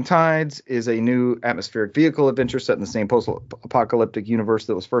Changing Tides is a new atmospheric vehicle adventure set in the same post-apocalyptic universe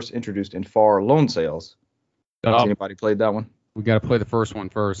that was first introduced in Far Lone Sails. Has anybody played that one? We got to play the first one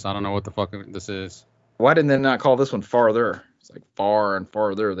first. I don't know what the fuck this is. Why didn't they not call this one Farther? It's like far and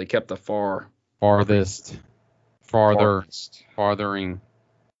farther. They kept the far. Farthest. Farther. Farthering.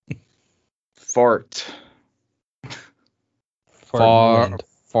 Fart.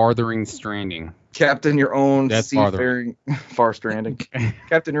 Farthering Stranding. Captain your own seafaring Far Stranding.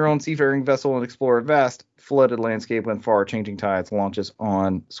 Captain your own seafaring vessel and explore a vast flooded landscape when Far Changing Tides launches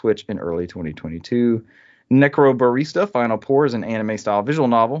on Switch in early 2022. Necro Barista Final Pour is an anime style visual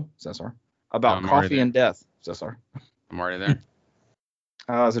novel, Cesar, about coffee and death, Cesar. I'm already there.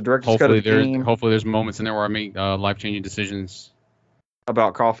 As a director's cut of the game. Hopefully there's moments in there where I make life-changing decisions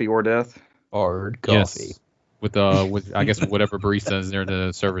about coffee or death. Hard coffee. Yes. With I guess whatever barista is there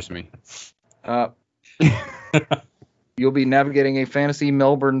to service me. You'll be navigating a fantasy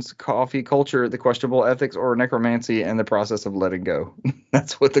Melbourne's coffee culture, the questionable ethics or necromancy, and the process of letting go.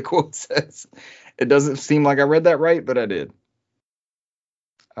 That's what the quote says. It doesn't seem like I read that right, but I did.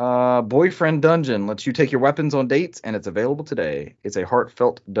 Boyfriend Dungeon lets you take your weapons on dates, and it's available today. It's a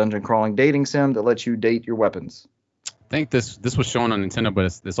heartfelt dungeon crawling dating sim that lets you date your weapons. I think this was shown on Nintendo, but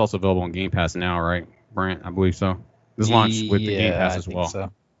it's also available on Game Pass now, right, Brent? I believe so. This launched with the Game Pass as well.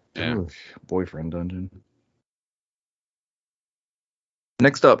 So. Yeah. Ooh, Boyfriend Dungeon.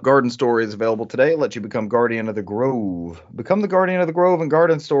 Next up, Garden Story is available today. Let you become Guardian of the Grove. Become the Guardian of the Grove in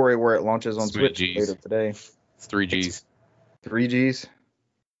Garden Story, where it launches on Switch later today. It's 3 Gs. 3 Gs?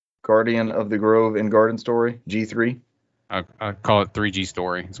 Guardian of the Grove in Garden Story? G3? I call it 3G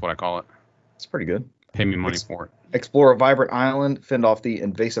Story. That's what I call it. It's pretty good. Pay me money for it. Explore a vibrant island, fend off the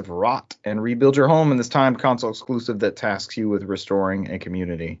invasive rot, and rebuild your home in this timed console exclusive that tasks you with restoring a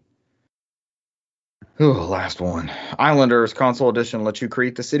community. Ooh, last one. Islanders Console Edition lets you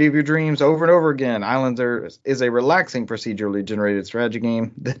create the city of your dreams over and over again. Islanders is a relaxing procedurally generated strategy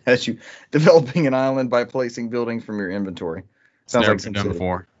game that has you developing an island by placing buildings from your inventory. Sounds Never like been done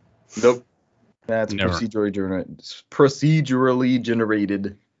before. Nope. That's Never. procedurally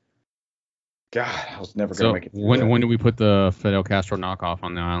generated. God, I was never going to make it. When do we put the Fidel Castro knockoff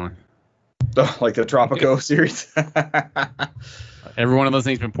on the island? Like the Tropico series. Every one of those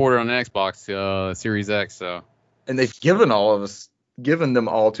things been ported on the Xbox Series X. So. And they've given them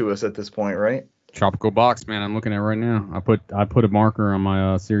all to us at this point, right? Tropical Box, man. I'm looking at it right now. I put a marker on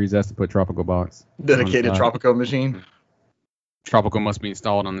my Series S to put Tropical Box. Dedicated Tropico machine. Tropical must be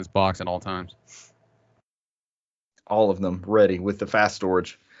installed on this box at all times. All of them ready with the fast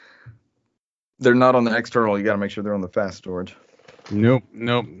storage. They're not on the external. You got to make sure they're on the fast storage. Nope.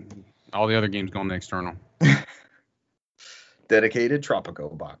 All the other games go on the external. Dedicated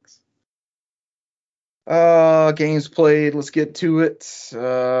Tropico box. Games played. Let's get to it. Did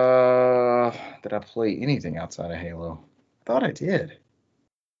I play anything outside of Halo? I thought I did.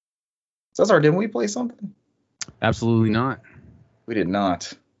 Cesar, didn't we play something? Absolutely not. We did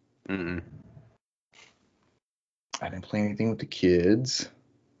not. Mm-mm. I didn't play anything with the kids.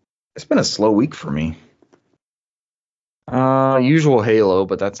 It's been a slow week for me. Usual Halo,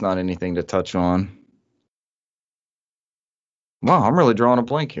 but that's not anything to touch on. Wow, I'm really drawing a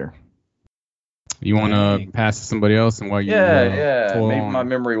blank here. You want to pass to somebody else and while you maybe my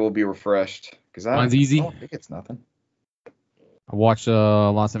memory will be refreshed because mine's easy. I don't think it's nothing. I watched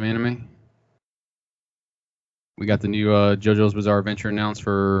lots of anime. We got the new JoJo's Bizarre Adventure announced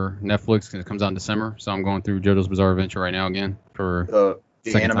for Netflix because it comes out in December. So I'm going through JoJo's Bizarre Adventure right now again for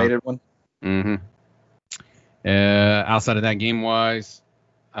the animated one. Mm-hmm. Outside of that, game-wise,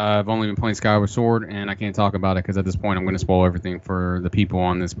 I've only been playing Skyward Sword, and I can't talk about it because at this point I'm going to spoil everything for the people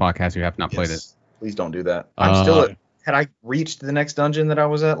on this podcast who have not played it. Please don't do that. I'm still at. Had I reached the next dungeon that I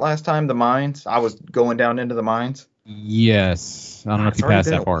was at last time, the mines? I was going down into the mines. Yes, I don't know if you passed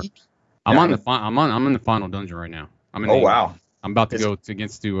that part. I'm in the final dungeon right now. Wow! I'm about to go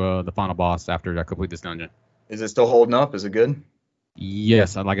against the final boss after I complete this dungeon. Is it still holding up? Is it good?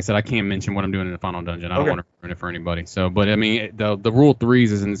 Yes, like I said, I can't mention what I'm doing in the final dungeon. I don't want to ruin it for anybody. So, but I mean, the rule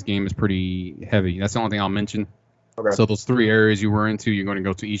 3s is in this game is pretty heavy. That's the only thing I'll mention. Okay. So those 3 areas you were into, you're going to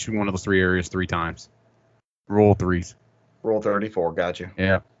go to each one of those 3 areas 3 times. Rule 3s. Roll 34. Got you.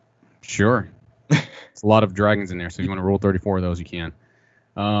 Yeah. Sure. It's a lot of dragons in there, so if you want to roll 34 of those, you can.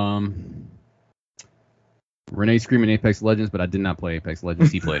 Renee screaming Apex Legends, but I did not play Apex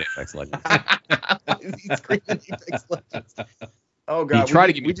Legends. He played Apex Legends. He's screaming Apex Legends. Oh God! He tried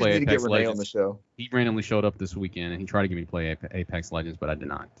to get me to play Apex Legends. Renee on the show. He randomly showed up this weekend, and he tried to get me to play Apex Legends, but I did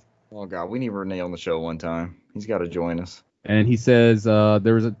not. Oh God, we need Renee on the show one time. He's got to join us. And he says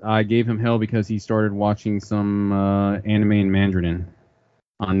I gave him hell because he started watching some anime in Mandarin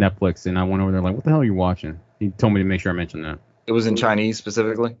on Netflix, and I went over there like, what the hell are you watching? He told me to make sure I mentioned that. It was in Chinese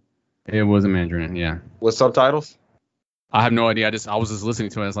specifically? It was in Mandarin, yeah. With subtitles? I have no idea. I was just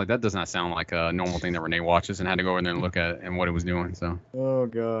listening to it. I was like, that does not sound like a normal thing that Renee watches, and had to go over there and look at it and what it was doing. So. Oh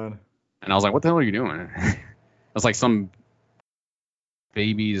God. And I was like, what the hell are you doing? It's like some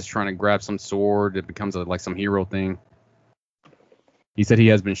baby is trying to grab some sword. It becomes like some hero thing. He said he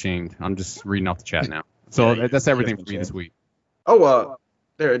has been shamed. I'm just reading off the chat now. So that's everything for me this week. Oh,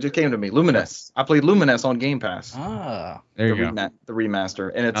 there, it just came to me. Lumines. I played Lumines on Game Pass. There you go. The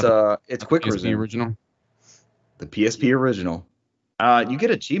remaster, and it's quick PSP resume. Original. The PSP original. You get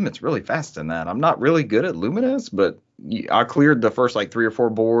achievements really fast in that. I'm not really good at Lumines, but I cleared the first like 3 or 4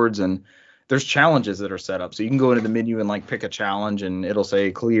 boards, and there's challenges that are set up. So you can go into the menu and like pick a challenge, and it'll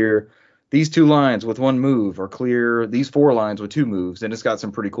say clear these 2 lines with 1 move, or clear these 4 lines with 2 moves. And it's got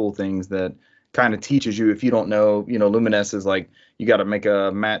some pretty cool things that kind of teaches you, if you don't know, Lumines is like, you got to make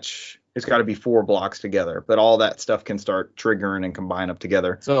a match. It's got to be 4 blocks together, but all that stuff can start triggering and combine up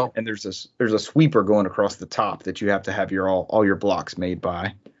together. So, and there's a sweeper going across the top that you have to have all your blocks made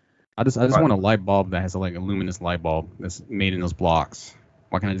by. I just want a light bulb that has like a luminous light bulb that's made in those blocks.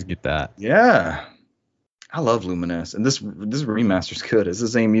 Why can't I just get that? Yeah. I love Lumines, and this remaster's good. It's the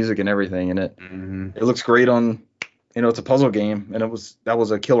same music and everything in it. Mm-hmm. It looks great on, it's a puzzle game, and that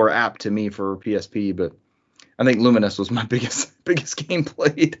was a killer app to me for PSP. But I think Lumines was my biggest game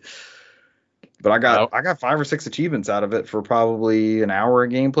played. But I got 5 or 6 achievements out of it for probably an hour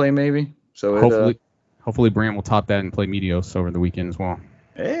of gameplay, maybe. So hopefully Brant will top that and play Meteos over the weekend as well.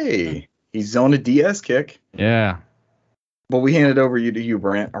 Hey, he's on a DS kick. Yeah. Well, we handed over to you,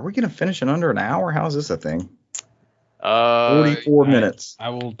 Brant. Are we going to finish in under an hour? How's this a thing? 44 minutes. I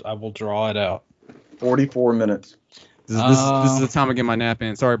will draw it out. 44 minutes. This is the time I get my nap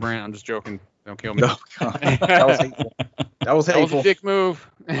in. Sorry, Brant. I'm just joking. Don't kill me. No, God. That was hateful. That was a dick move.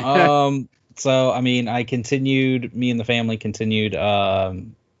 So, I mean, me and the family continued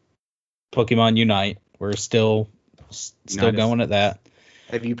Pokemon Unite. We're still going at that.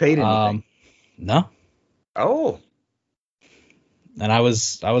 Have you paid anything? No. Oh. And I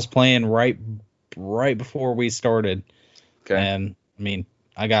was playing right before we started. Okay. And I mean,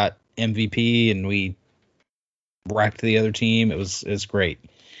 I got MVP and we wrecked the other team. It was great.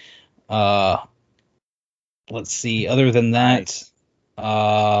 Let's see. Other than that,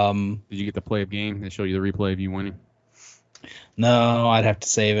 Did you get the play of game? They show you the replay of you winning. no, I'd have to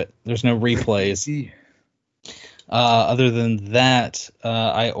save it. There's no replays. Other than that,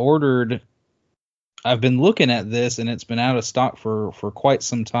 I've been looking at this and it's been out of stock for quite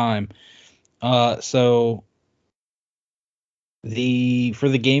some time. So for the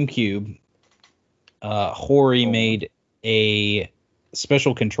GameCube, Hori made a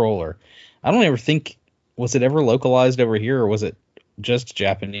special controller. I don't ever think, was it ever localized over here or was it just a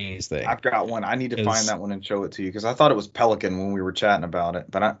Japanese thing? I've got one. I need to find that one and show it to you because I thought it was Pelican when we were chatting about it,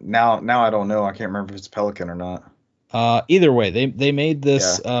 but now I don't know. I can't remember if it's Pelican or not. Either way, they made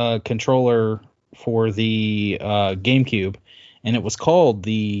this controller for the GameCube, and it was called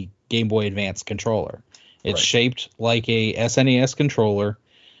the Game Boy Advance controller. It's shaped like a SNES controller,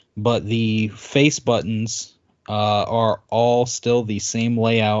 but the face buttons are all still the same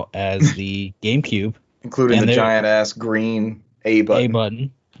layout as the GameCube, including the giant ass green A button. A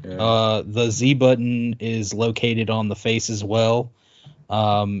button. Yeah. The Z button is located on the face as well.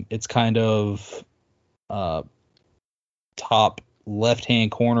 It's kind of top left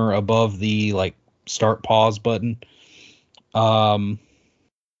hand corner above the like start pause button. But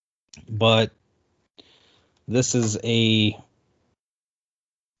this is a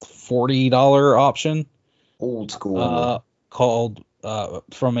 $40 option. Old school. Called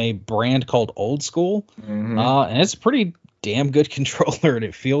from a brand called Old School. Mm-hmm. And it's a pretty damn good controller and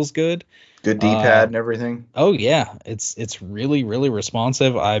it feels good. Good D-pad and everything. Oh yeah, it's really, really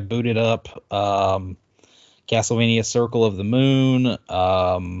responsive. I booted up Castlevania Circle of the Moon,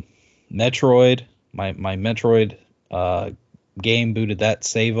 Metroid, my Metroid game, booted that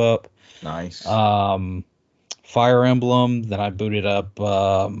save up. Nice. Fire Emblem, then I booted up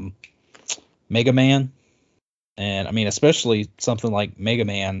Mega Man. And I mean, especially something like Mega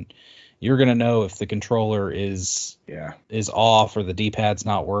Man, you're gonna know if the controller is off or the D-pad's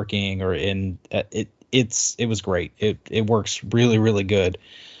not working, or it was great. It works really, really good.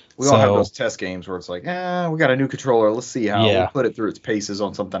 We all have those test games where it's like, we got a new controller. Let's see how we'll put it through its paces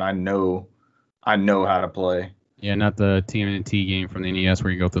on something I know how to play. Yeah, not the TMNT game from the NES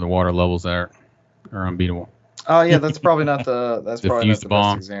where you go through the water levels that are unbeatable. Oh yeah, that's probably not the best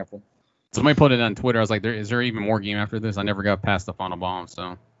example. Somebody put it on Twitter. I was like, is there even more game after this? I never got past the final bomb.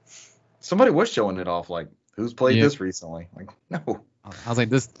 So somebody was showing it off, like, who's played this recently? Like, no. I was like,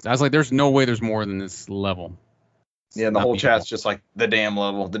 there's no way there's more than this level. Yeah, and the whole chat's just like, the damn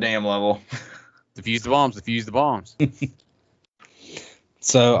level. Defuse the bombs.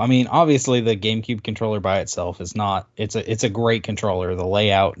 So, I mean, obviously the GameCube controller by itself is not, it's a great controller, the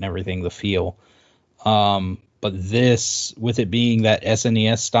layout and everything, the feel. But this, with it being that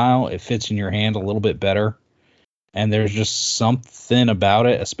SNES style, it fits in your hand a little bit better. And there's just something about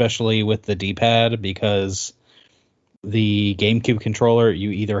it, especially with the D-pad, because the GameCube controller,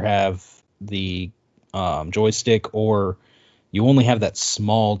 you either have the joystick or you only have that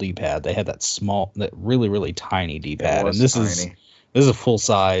small D-pad. They had that really, really tiny D-pad. And this is a full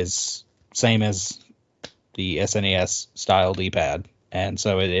size, same as the SNES style D-pad. And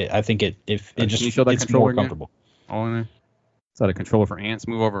so I think it's more comfortable. Oh, in there. Is that a controller for ants?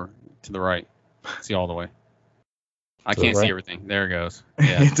 Move over to the right. See all the way. I can't see everything. There it goes.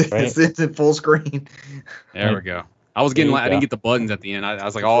 Yeah, it's in full screen. There we go. I was getting. I didn't get the buttons at the end. I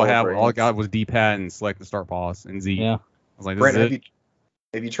was like, all I got was D-pad and select and start pause and Z. Yeah. I was like, Brent,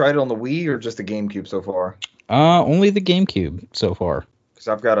 have you tried it on the Wii or just the GameCube so far? Only the GameCube so far. Because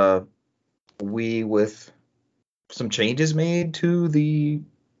I've got a Wii with some changes made to the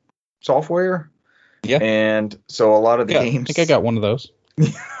software. Yeah. And so a lot of the games. I think I got one of those.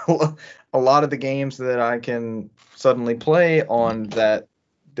 A lot of the games that I can suddenly play on that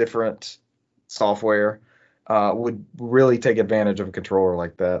different software would really take advantage of a controller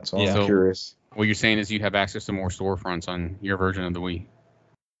like that. So I'm curious. What you're saying is you have access to more storefronts on your version of the Wii.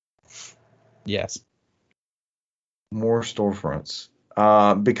 Yes. More storefronts.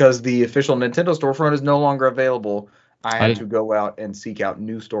 Because the official Nintendo storefront is no longer available, I had to go out and seek out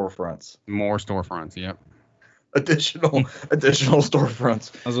new storefronts. More storefronts, yep. Additional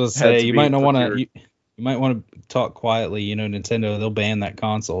storefronts. I was going to say, you might not want to. You might want to talk quietly. You know, Nintendo, they'll ban that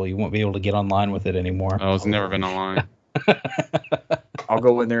console. You won't be able to get online with it anymore. Oh, it's never been online. I'll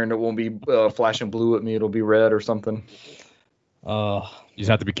go in there and it won't be flashing blue at me. It'll be red or something. You just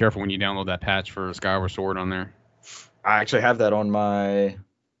have to be careful when you download that patch for Skyward Sword on there. I actually have that on my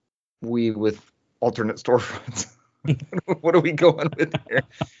Wii with alternate storefronts. What are we going with here?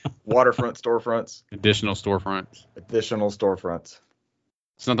 Waterfront storefronts. Additional storefronts.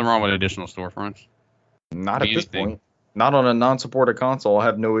 There's nothing wrong with additional storefronts. Not Be at this anything. point. Not on a non-supported console. I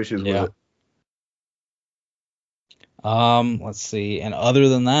have no issues Yeah. with it. Let's see. And other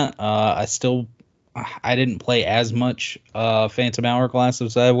than that, I didn't play as much Phantom Hourglass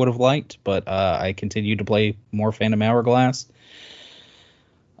as I would have liked, but I continued to play more Phantom Hourglass.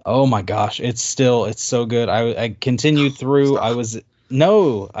 Oh my gosh, it's so good. I continued through. Stop. I was in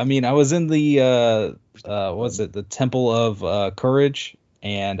the the Temple of Courage,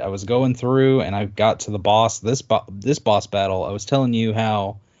 and I was going through, and I got to the boss. This boss battle. I was telling you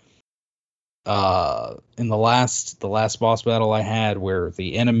how in the last boss battle I had, where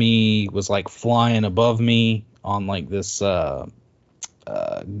the enemy was like flying above me on like this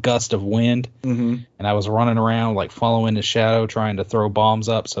gust of wind, Mm-hmm. and I was running around like following his shadow trying to throw bombs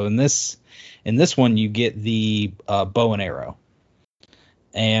up. So in this one you get the bow and arrow,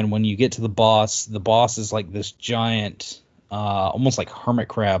 and when you get to the boss is like this giant almost like hermit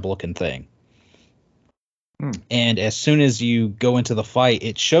crab looking thing. And as soon as you go into the fight,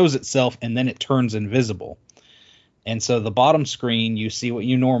 it shows itself and then it turns invisible. And so the bottom screen, you see what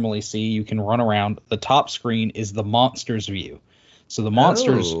you normally see. You can run around. The top screen is the monster's view. So the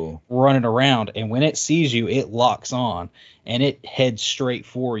monster's running around, and when it sees you, it locks on and it heads straight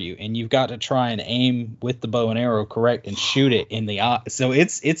for you. And you've got to try and aim with the bow and arrow correct and shoot it in the eye. So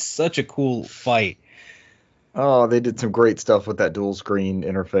it's such a cool fight. Oh, they did some great stuff with that dual screen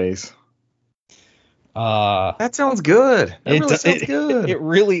interface. That sounds good. Sounds good. It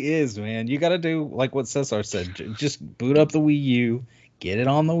really is, man. You got to do like what Cesar said. Just boot up the Wii U, get it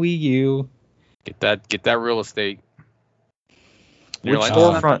on the Wii U. Get that real estate. Which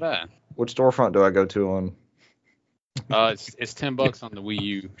storefront do I go to on? It's $10 on the Wii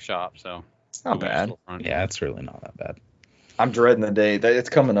U shop, so it's not bad. Yeah, it's really not that bad. I'm dreading the day that it's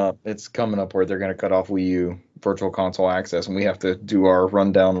coming up. It's coming up where they're going to cut off Wii U Virtual Console access, and we have to do our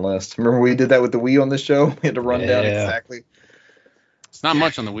rundown list. Remember we did that with the Wii on this show? We had to run down exactly. It's not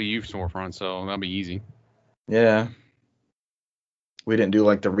much on the Wii U storefront, so that'll be easy. Yeah. We didn't do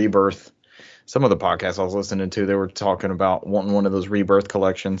like the Rebirth. Some of the podcasts I was listening to, they were talking about wanting one of those Rebirth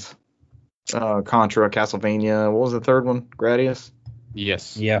collections. Contra, Castlevania. What was the third one? Gradius?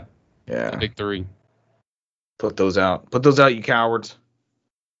 Yes. Yeah. The big three. Put those out. Put those out, you cowards.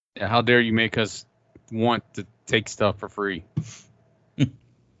 Yeah, how dare you make us want to take stuff for free? We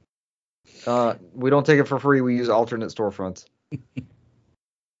don't take it for free. We use alternate storefronts.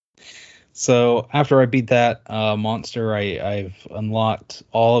 So after I beat that monster, I've unlocked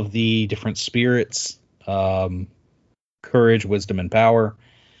all of the different spirits, courage, wisdom, and power.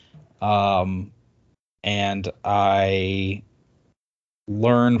 And I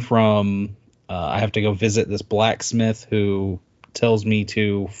learn from, I have to go visit this blacksmith who tells me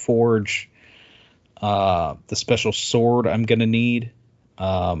to forge the special sword I'm going to need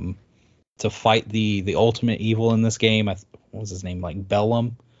to fight the ultimate evil in this game. What was his name? Like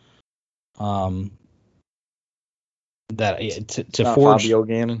Bellum. To forge Fabio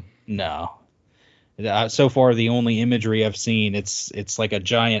Gannon. No. So far the only imagery I've seen, it's like a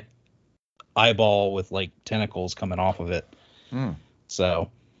giant eyeball with like tentacles coming off of it.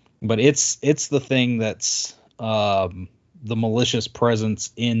 So, but it's the thing that's the malicious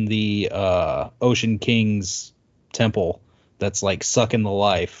presence in the Ocean King's temple that's like sucking the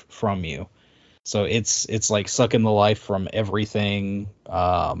life from you. So it's like sucking the life from everything,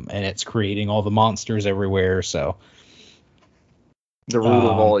 and it's creating all the monsters everywhere. So the root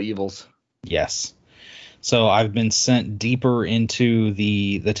of all evils. Yes. So I've been sent deeper into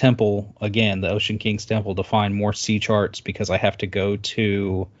the temple again, the Ocean King's temple, to find more sea charts because I have to go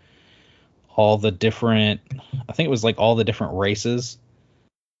to all the different. I think it was like all the different races,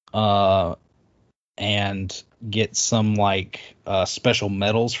 and get some like special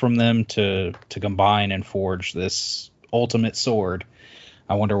metals from them to combine and forge this ultimate sword.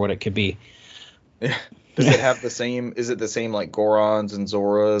 I wonder what it could be. Does it have the same? Is it the same like Gorons and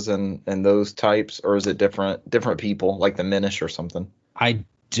Zoras and those types, or is it different people like the Minish or something? I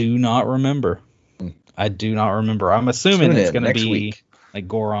do not remember. I'm assuming it's going to be week. Like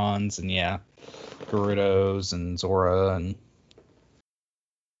Gorons and Gerudos and Zora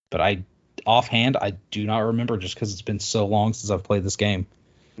but offhand I do not remember just because it's been so long since I've played this game.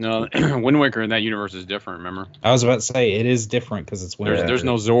 No, Wind Waker in that universe is different. Remember? I was about to say it is different because it's Wind Waker. There's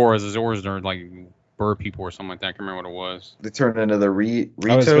no Zoras. The Zoras are like bird people or something like that. I can't remember what it was. They turned into the Rito.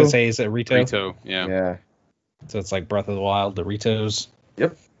 I was going to say, is it Rito? Rito, yeah. Yeah. So it's like Breath of the Wild, the Ritos.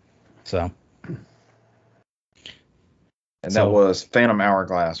 Yep. So. And that was Phantom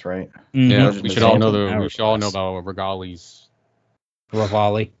Hourglass, right? Mm-hmm. Yeah, we should all know about Regali's.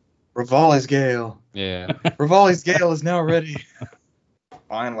 Revali's Gale. Yeah. Revali's Gale is now ready.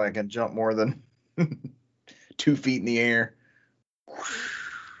 Finally, I can jump more than 2 feet in the air.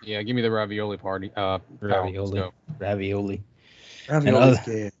 Yeah, give me the ravioli party. Pal, let's go. Ravioli. Ravioli's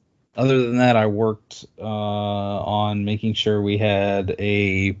good. Other than that, I worked on making sure we had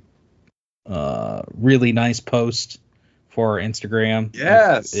a really nice post for our Instagram.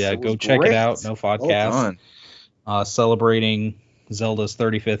 Yes. Yeah, it go was check great. it out. No Well podcast. done. Celebrating Zelda's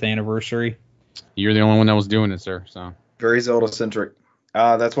 35th anniversary. You're the only one that was doing it, sir. So Very Zelda-centric.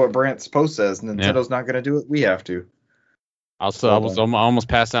 That's what Brant's post says. Nintendo's not going to do it. We have to. I almost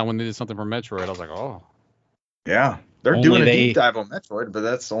passed out when they did something for Metroid. I was like, oh. Yeah. They're Only doing a deep dive on Metroid, but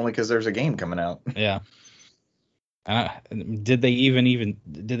that's only because there's a game coming out. Yeah. Did they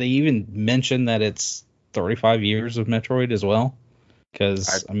even mention that it's 35 years of Metroid as well?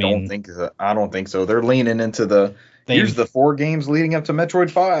 Because I don't think so. They're leaning into here's the 4 games leading up to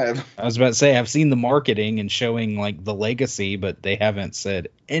Metroid 5. I was about to say I've seen the marketing and showing like the legacy, but they haven't said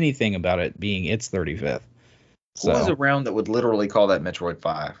anything about it being its 35th. Who was around that would literally call that Metroid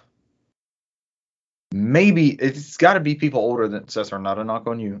 5? Maybe it's got to be people older than Cesar. Not a knock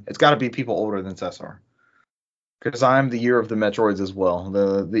on you. It's got to be people older than Cesar. Because I'm the year of the Metroids as well.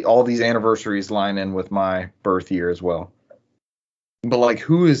 The all these anniversaries line in with my birth year as well. But like,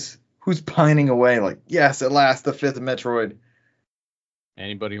 who's pining away? Like, yes, at last the 5th Metroid.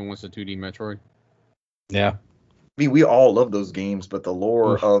 Anybody who wants a 2D Metroid? Yeah. I mean, we all love those games, but the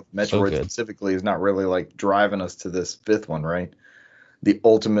lore of Metroid specifically is not really like driving us to this 5th one, right? The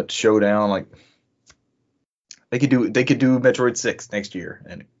ultimate showdown, like they could do Metroid 6 next year,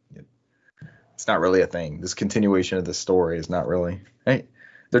 and it's not really a thing. This continuation of the story is not really. Hey,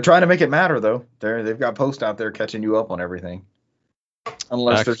 they're trying to make it matter though. They've got posts out there catching you up on everything.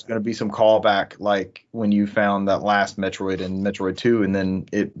 Unless there's going to be some callback, like when you found that last Metroid in Metroid 2, and then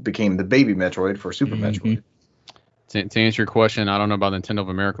it became the baby Metroid for Super Metroid. To answer your question, I don't know about Nintendo of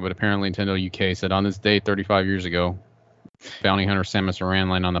America, but apparently Nintendo UK said on this day 35 years ago, bounty hunter Samus Aran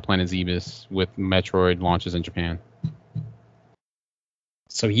landed on the planet Zebes with Metroid launches in Japan.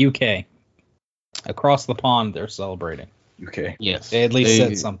 So UK. Across the pond, they're celebrating. UK. Yes. They at least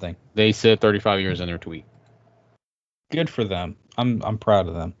said something. They said 35 years in their tweet. Good for them. I'm proud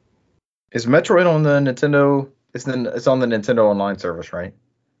of them. Is Metroid on the Nintendo? It's on the Nintendo Online service, right?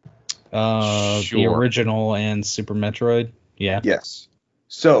 Sure. The original and Super Metroid. Yeah. Yes.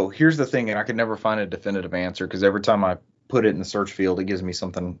 So here's the thing, and I can never find a definitive answer because every time I put it in the search field, it gives me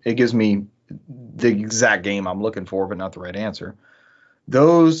something. It gives me the exact game I'm looking for, but not the right answer.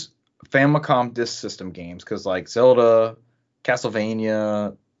 Those Famicom Disk System games, because like Zelda,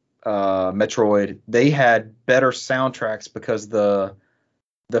 Castlevania, Metroid, they had better soundtracks because the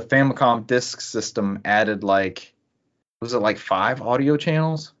Famicom Disk System added was it like 5 audio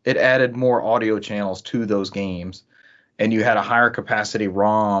channels? It added more audio channels to those games, and you had a higher capacity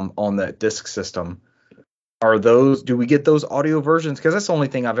ROM on that disk system. Do we get those audio versions? Because that's the only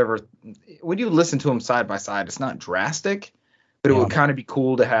thing I've ever. When you listen to them side by side, it's not drastic, but it would kind of be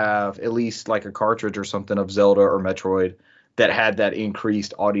cool to have at least like a cartridge or something of Zelda or Metroid that had that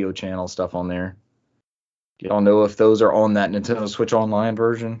increased audio channel stuff on there. Do y'all know if those are on that Nintendo Switch Online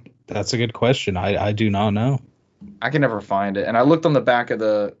version? That's a good question. I do not know. I can never find it. And I looked on the back of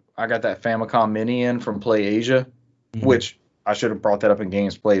I got that Famicom Mini in from Play Asia, which I should have brought that up in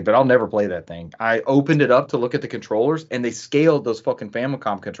Games Played, but I'll never play that thing. I opened it up to look at the controllers, and they scaled those fucking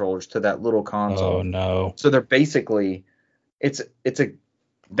Famicom controllers to that little console. Oh, no. So they're basically,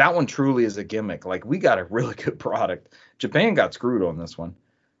 that one truly is a gimmick. Like, we got a really good product. Japan got screwed on this one.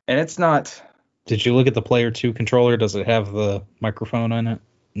 And it's not. Did you look at the Player 2 controller? Does it have the microphone on it?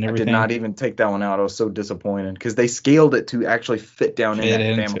 I did not even take that one out. I was so disappointed because they scaled it to actually fit down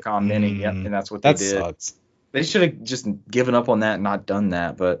in that Famicom Mini. Yep, and that's what they did. That sucks. They should have just given up on that and not done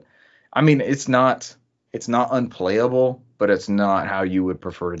that. But I mean, it's not unplayable, but it's not how you would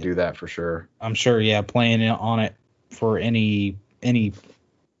prefer to do that for sure. I'm sure, yeah, playing on it for any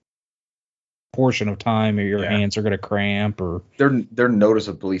portion of time or your hands are going to cramp or they're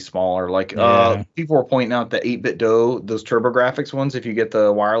noticeably smaller. Like people were pointing out the 8-bit Do, those TurboGrafx ones, if you get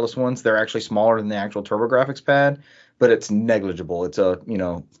the wireless ones, they're actually smaller than the actual TurboGrafx pad, but it's negligible. It's a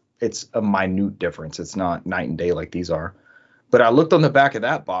minute difference. It's not night and day like these are. But I looked on the back of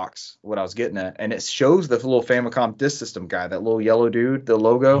that box, what I was getting at, and it shows the little Famicom Disk System guy, that little yellow dude, the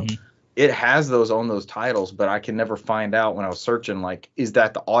logo. Mm-hmm. It has those on those titles, but I can never find out when I was searching, like, is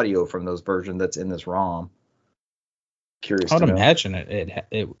that the audio from those versions that's in this ROM? Curious. I would imagine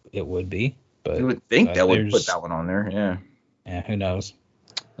it would be, but you would think that would put that one on there. Yeah. Yeah. Who knows?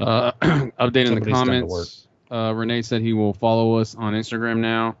 Update in the comments. Renee said he will follow us on Instagram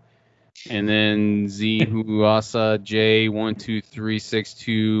now. And then Zuasa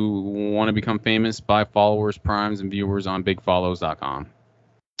J12362 want to become famous, buy followers, primes, and viewers on bigfollows.com.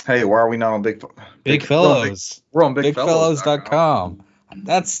 Hey, why are we not on Big Fellows? We're on bigfellows.com.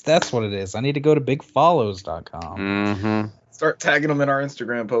 That's what it is. I need to go to bigfollows.com. Mm-hmm. Start tagging them in our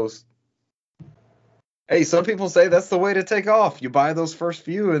Instagram posts. Hey, some people say that's the way to take off. You buy those first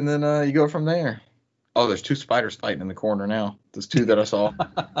few, and then you go from there. Oh, there's 2 spiders fighting in the corner now. There's 2 that I saw.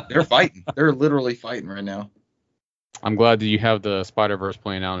 They're fighting. They're literally fighting right now. I'm glad that you have the Spider-Verse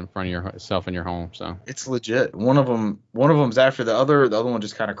playing out in front of yourself in your home. So it's legit. One of them's after the other. The other one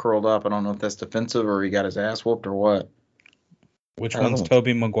just kind of curled up. I don't know if that's defensive or he got his ass whooped or what. Which one's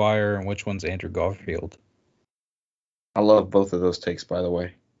Tobey Maguire and which one's Andrew Garfield? I love both of those takes, by the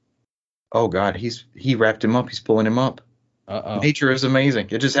way. Oh God, he wrapped him up. He's pulling him up. Nature is amazing.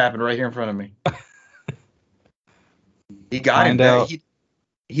 It just happened right here in front of me. He got him.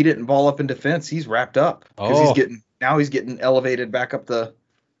 He didn't ball up in defense. He's wrapped up because he's getting elevated back up the.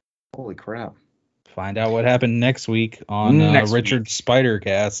 Holy crap! Find out what happened next week on Richard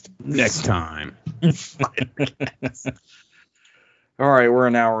Spidercast. Next time. All right, we're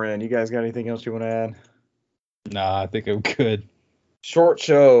an hour in. You guys got anything else you want to add? Nah, I think I'm good. Short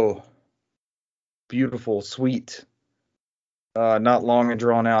show. Beautiful, sweet. Not long and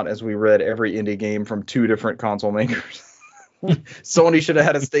drawn out as we read every indie game from 2 different console makers. Sony should have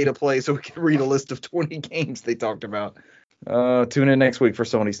had a state of play so we could read a list of 20 games they talked about. Tune in next week for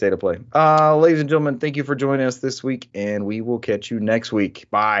Sony State of Play. Ladies and gentlemen, thank you for joining us this week, and we will catch you next week.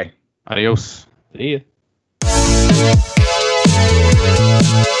 Bye. Adios. See ya.